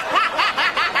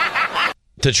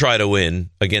to try to win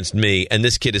against me, and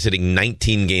this kid is hitting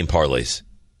 19 game parlays.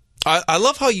 I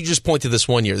love how you just point to this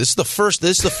one year. This is the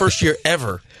first year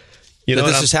ever. You know,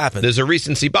 this has happened. There's a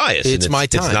recency bias. It's my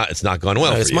time. It's not gone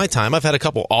well. It's my time. I've had a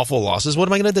couple awful losses. What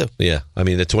am I going to do? Yeah, I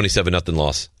mean the 27-0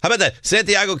 loss. How about that?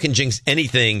 Santiago can jinx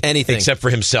anything except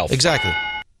for himself. Exactly.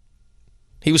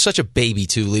 He was such a baby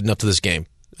too, leading up to this game.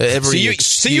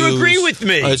 So you agree with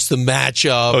me? It's the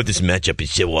matchup. Oh, this matchup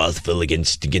is so awful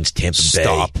against Tampa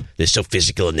Stop. Bay. They're so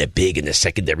physical and they're big in the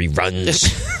secondary runs.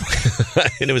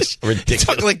 And it was ridiculous.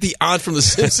 Talking like the aunt from The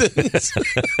Simpsons.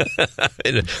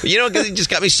 You know, because he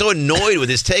just got me so annoyed with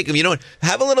his take. You know,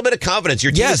 have a little bit of confidence.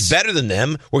 Your team is better than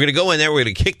them. We're going to go in there. We're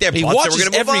going to kick their butts. He watches we're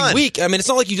going to move every on. week. I mean, it's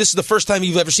not like this is the first time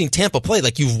you've ever seen Tampa play.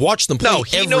 Like, you've watched them play every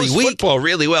week. No, he knows football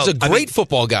really well. He's a great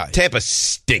football guy. Tampa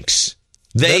stinks.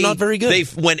 They're not very good. They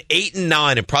went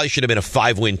 8-9 and probably should have been a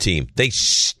 5-win team. They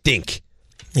stink.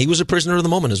 He was a prisoner of the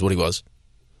moment, is what he was,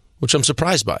 which I'm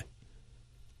surprised by.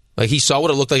 Like, he saw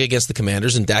what it looked like against the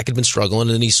Commanders, and Dak had been struggling, and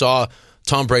then he saw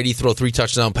Tom Brady throw 3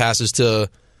 touchdown passes to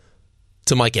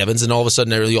Mike Evans, and all of a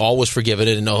sudden, all was forgiven,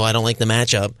 and I don't like the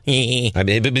matchup. I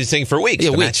mean, they've been saying for weeks.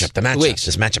 Yeah, the weeks. matchup. Weeks.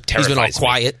 This matchup terrifies me. He's been all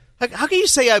quiet. How can you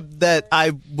say that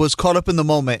I was caught up in the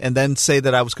moment and then say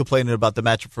that I was complaining about the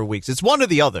matchup for weeks? It's one or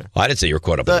the other. Well, I didn't say you were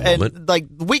caught up in the moment. Like,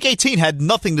 Week 18 had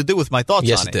nothing to do with my thoughts on it.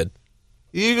 Yes, it did.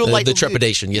 You light the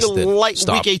trepidation. Yes, it did. Light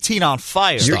Stop. Week 18 on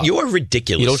fire. You're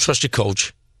ridiculous. You don't trust your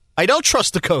coach. I don't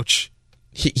trust the coach.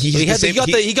 He got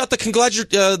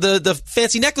the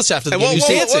fancy necklace after the game. You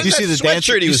see the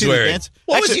sweatshirt he was wearing?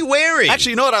 What was he wearing?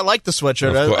 Actually, you know what? I like the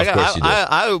sweatshirt. Of course you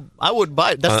do. I would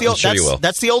buy it. That's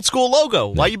the old school logo.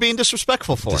 Why are you being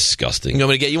disrespectful for? Disgusting. You want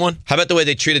me to get you one? How about the way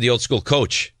they treated the old school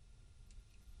coach?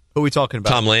 Who are we talking about?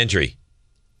 Tom Landry.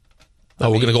 We're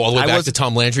going to go all the way back to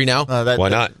Tom Landry now? Why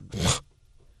not?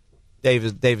 Dave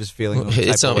is feeling.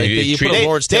 It's you put a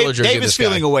Lawrence Taylor jersey. Dave is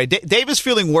feeling away. Dave is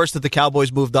feeling worse that the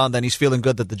Cowboys moved on than he's feeling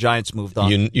good that the Giants moved on.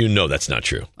 You know that's not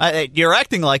true. You're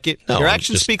acting like it. No, your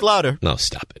actions speak louder. No,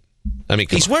 stop it. I mean,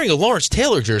 he's wearing a Lawrence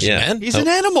Taylor jersey, man. He's an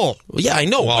animal. Yeah, I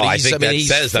know. Well, but I think that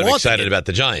says that I'm excited about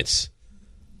the Giants.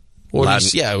 Loud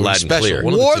and clear.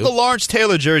 Wore the Lawrence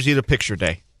Taylor jersey to picture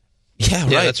day. Yeah,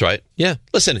 right. Yeah, that's right. Yeah.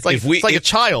 Listen, it's like a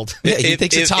child. Yeah, he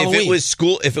thinks it's Halloween.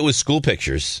 If it was school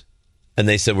pictures, and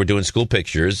they said we're doing school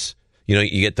pictures, you know,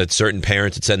 you get that certain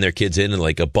parents that send their kids in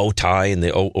like a bow tie and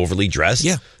they overly dressed.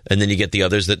 Yeah. And then you get the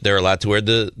others that they're allowed to wear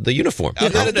the uniform.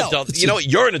 I'm not an adult. You know what?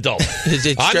 You're an adult. I'm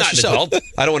not an adult.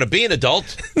 I don't want to be an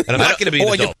adult, and I'm not going to be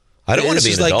an adult. I don't want to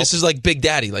be an adult. This is like Big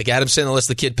Daddy. Like Adam Sandler lets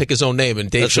the kid pick his own name, and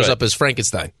Dave shows up as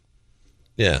Frankenstein.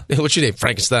 Yeah. What's your name?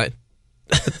 Frankenstein.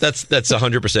 That's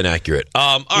 100% accurate.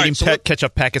 All right,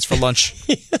 ketchup packets for lunch.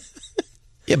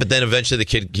 Yeah, but then eventually the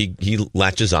kid he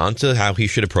latches on to how he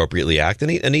should appropriately act, and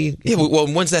he yeah. Well,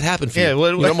 when's that happen for you? Yeah,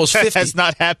 you're almost 50. Has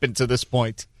not happened to this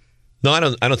point. No, I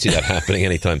don't see that happening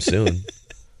anytime soon.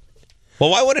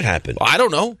 Well, why would it happen? Well, I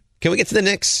don't know. Can we get to the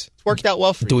Knicks? It's worked out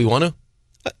well for you. Do we want to?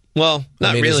 Well,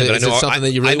 not really. Is it something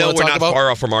that you really want to talk about? I know we're not far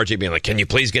off from RJ being like, "Can you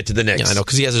please get to the Knicks?" Yeah, I know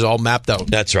because he has it all mapped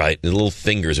out. That's right. The little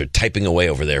fingers are typing away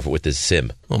over there with his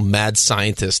sim. Oh, mad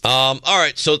scientist. All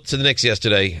right. So to the Knicks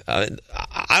yesterday,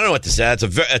 I I don't know what to say.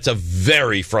 That's a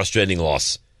very frustrating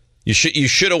loss. You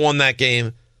should have won that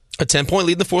game. A 10-point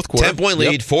lead in the fourth quarter. 10-point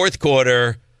lead, fourth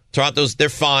quarter. Toronto's, they're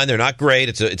fine. They're not great.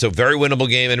 It's a very winnable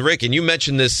game. And Rick, and you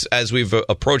mentioned this as we've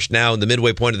approached now in the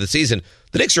midway point of the season,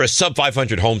 the Knicks are a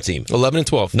sub-500 home team.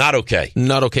 11-12. Not okay.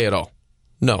 Not okay at all.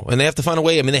 No. And they have to find a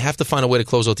way. I mean, they have to find a way to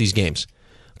close out these games.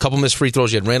 A couple missed free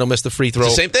throws. You had Randall miss the free throw.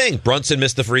 It's the same thing. Brunson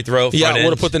missed the free throw. Yeah,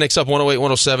 would have put the Knicks up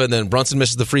 108-107. Then Brunson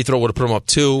misses the free throw. Would have put them up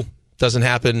 2. Doesn't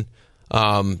happen.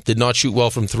 Did not shoot well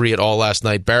from 3 at all last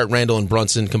night. Barrett, Randall, and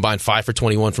Brunson combined 5 for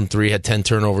 21 from 3. Had 10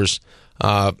 turnovers.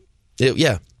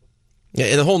 Yeah.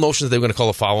 And the whole notion that they were going to call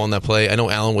a foul on that play, I know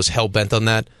Allen was hell-bent on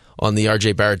that, on the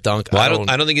R.J. Barrett dunk. Well,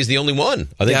 I don't think he's the only one.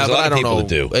 I think there's a lot of people that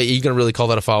do. Are you going to really call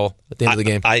that a foul at the end of the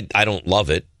game? I don't love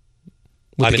it.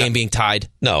 With the game being tied?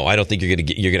 No, I don't think you're going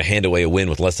to hand away a win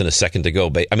with less than a second to go.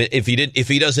 But I mean, if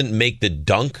he doesn't make the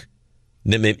dunk,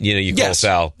 then you call a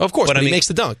foul. Of course, but he makes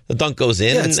the dunk. The dunk goes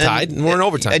in. Yeah, it's tied, and we're in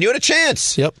overtime. And you had a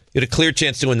chance. Yep. You had a clear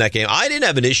chance to win that game. I didn't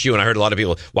have an issue, and I heard a lot of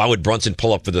people, why would Brunson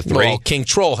pull up for the 3? Well, King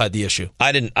Troll had the issue.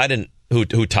 I didn't. Who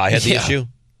Ty had the issue?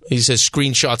 He says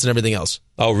screenshots and everything else.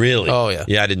 Oh, really? Oh, yeah.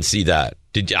 Yeah, I didn't see that.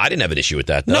 I didn't have an issue with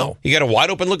that, though. No. You got a wide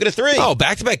open look at a 3. Oh,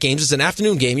 back-to-back games. It's an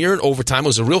afternoon game. You're in overtime. It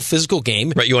was a real physical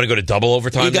game. Right, you want to go to double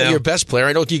overtime You got now? your best player.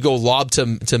 I know you go lob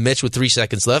to Mitch with 3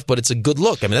 seconds left, but it's a good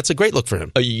look. I mean, that's a great look for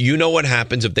him. You know what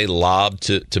happens if they lob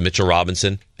to Mitchell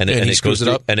Robinson and he screws it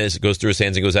up? And it goes through his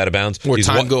hands and goes out of bounds?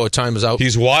 Or time is out.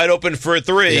 He's wide open for a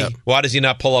 3. Yeah. Why does he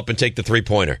not pull up and take the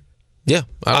 3-pointer? Yeah,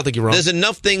 I don't think you're wrong. There's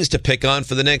enough things to pick on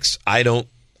for the Knicks. I don't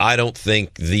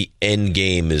think the end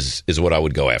game is what I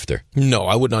would go after. No,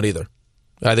 I would not either.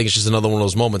 I think it's just another one of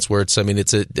those moments where it's a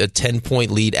 10-point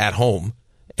lead at home,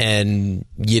 and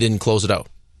you didn't close it out.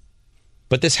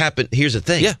 But this happened. Here's the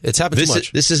thing. Yeah, it's happened too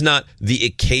much. This is not the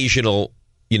occasional,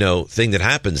 thing that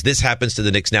happens. This happens to the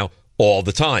Knicks now all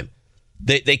the time.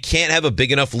 They can't have a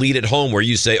big enough lead at home where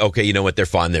you say, okay, you know what, they're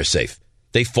fine, they're safe.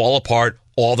 They fall apart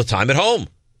all the time at home.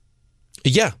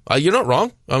 Yeah, you're not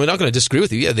wrong. I'm not going to disagree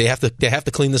with you. Yeah, they have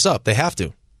to clean this up. They have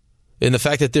to. And the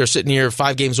fact that they're sitting here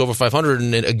 5 games over 500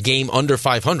 and a game under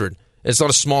 500, it's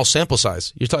not a small sample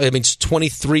size. You're talking. I mean, it's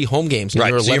 23 home games. And right.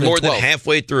 You're so you're more than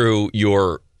halfway through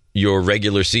your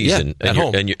regular season at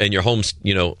home. and your home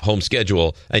home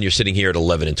schedule, and you're sitting here at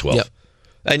 11-12. Yep.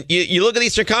 And you look at the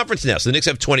Eastern Conference now. So the Knicks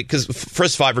have 20 because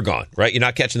first 5 are gone. Right. You're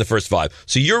not catching the first 5.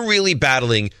 So you're really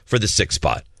battling for the 6th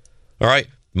spot. All right.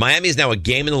 Miami is now a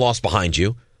game and a loss behind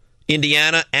you.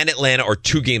 Indiana and Atlanta are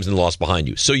 2 games and a loss behind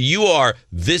you. So you are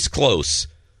this close.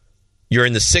 You're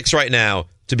in the 6 right now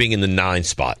to being in the 9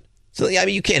 spot. So, I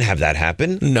mean, you can't have that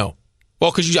happen. No.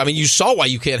 Well, because you saw why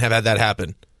you can't have had that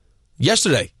happen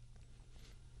yesterday.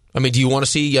 I mean, do you want to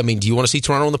see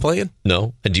Toronto in the play-in?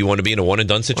 No. And do you want to be in a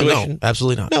one-and-done situation? No,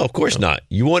 absolutely not. No, of course not.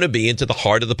 You want to be into the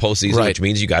heart of the postseason, right. Which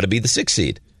means you got to be the 6th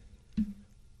seed.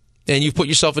 And you've given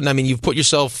yourself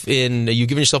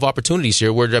opportunities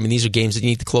here where, these are games that you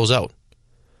need to close out.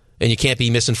 And you can't be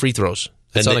missing free throws.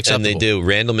 It's unacceptable. And they do.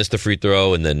 Randall missed the free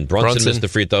throw, and then Brunson missed the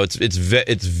free throw. It's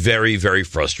very, very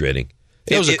frustrating.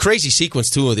 It was a crazy sequence,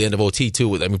 too, at the end of OT,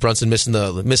 too. I mean, Brunson missing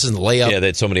the layup. Yeah, they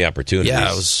had so many opportunities.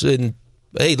 Yeah,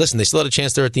 hey, listen, they still had a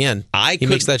chance there at the end. He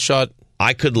makes that shot.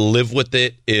 I could live with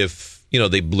it if,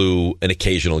 they blew an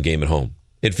occasional game at home.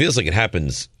 It feels like it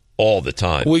happens all the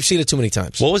time. We've seen it too many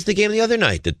times. What was the game the other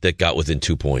night that got within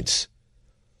 2 points?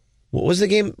 What was the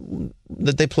game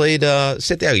that they played?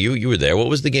 Sit there. You were there. What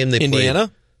was the game they played?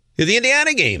 Indiana? Yeah, the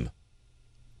Indiana game.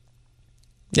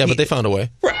 Yeah, but they found a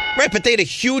way. Right, but they had a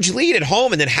huge lead at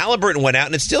home, and then Halliburton went out,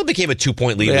 and it still became a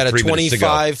 2-point lead. They had a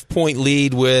 25 point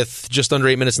lead with just under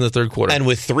 8 minutes in the third quarter. And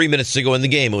with 3 minutes to go in the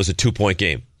game, it was a 2-point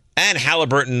game. And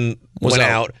Halliburton went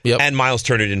out, and Miles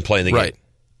Turner didn't play in the game.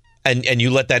 And you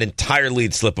let that entire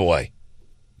lead slip away.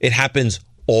 It happens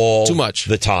all too much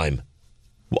the time.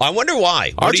 I wonder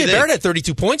why. R.J. Barrett had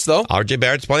 32 points, though. R.J.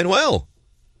 Barrett's playing well.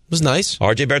 It was nice.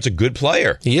 R.J. Barrett's a good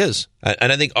player. He is.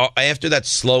 And I think after that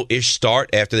slow-ish start,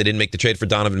 after they didn't make the trade for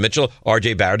Donovan Mitchell,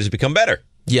 R.J. Barrett has become better.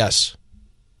 Yes.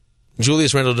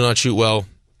 Julius Randle did not shoot well.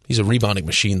 He's a rebounding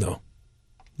machine, though.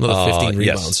 Another 15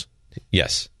 rebounds.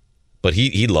 Yes. But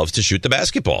he loves to shoot the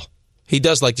basketball. He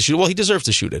does like to shoot. Well, he deserves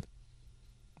to shoot it.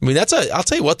 I mean, I'll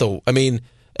tell you what, though. I mean,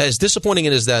 as disappointing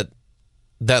as that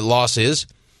loss is,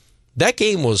 that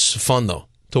game was fun, though,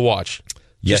 to watch.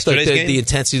 Yesterday's Just game? the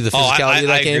intensity, the physicality of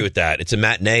that game. I agree with that. It's a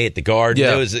matinee at the Guard.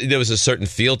 Yeah. There was a certain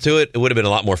feel to it. It would have been a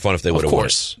lot more fun if they would have won. Of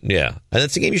course. Yeah. And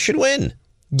that's a game you should win.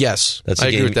 Yes. I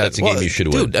agree with that. That's a game you should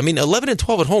win. Dude, I mean,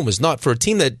 11-12 at home is not, for a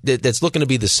team that's looking to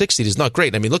be the 6th seed, is not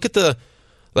great. I mean, look at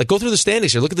go through the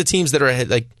standings here. Look at the teams that are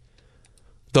ahead,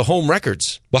 the home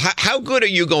records. Well, how good are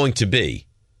you going to be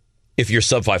if you're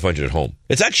sub 500 at home.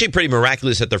 It's actually pretty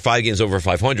miraculous that they're 5 games over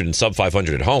 500 and sub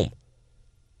 500 at home.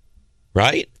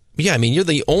 Right? Yeah, I mean, you're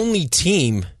the only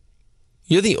team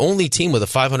with a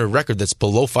 500 record that's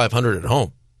below 500 at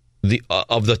home.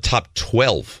 Of the top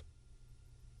 12.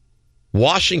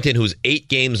 Washington, who's 8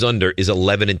 games under, is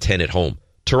 11-10 at home.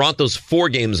 Toronto's 4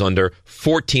 games under,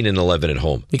 14-11 at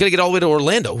home. You got to get all the way to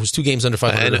Orlando, who's 2 games under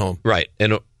 500 at home. Right,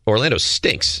 and Orlando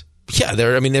stinks. Yeah,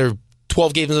 they're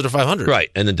 12 games under 500. Right,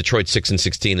 and then Detroit's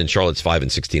 6-16, and Charlotte's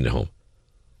 5-16 at home.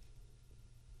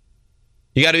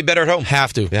 You got to be better at home.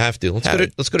 Have to. You have to.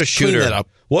 Let's go to Shooter. Clean that up.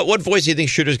 What voice do you think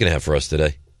Shooter's going to have for us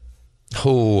today?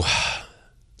 Oh,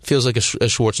 feels like a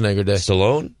Schwarzenegger day.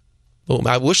 Stallone? Oh,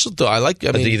 I wish. Do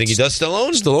you think he does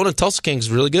Stallone? Stallone and Tulsa King's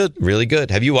really good. Really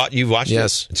good. Have you watched? You've watched it?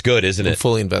 Yes. It's good, isn't it? I'm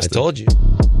fully invested. I told you.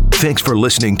 Thanks for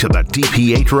listening to the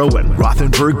DiPietro and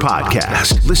Rothenberg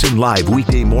podcast. Listen live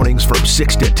weekday mornings from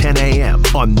 6 to 10 a.m.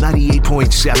 on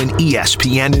 98.7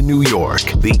 ESPN in New York,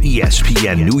 the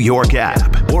ESPN New York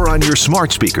app, or on your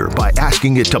smart speaker by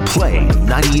asking it to play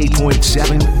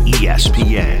 98.7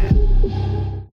 ESPN.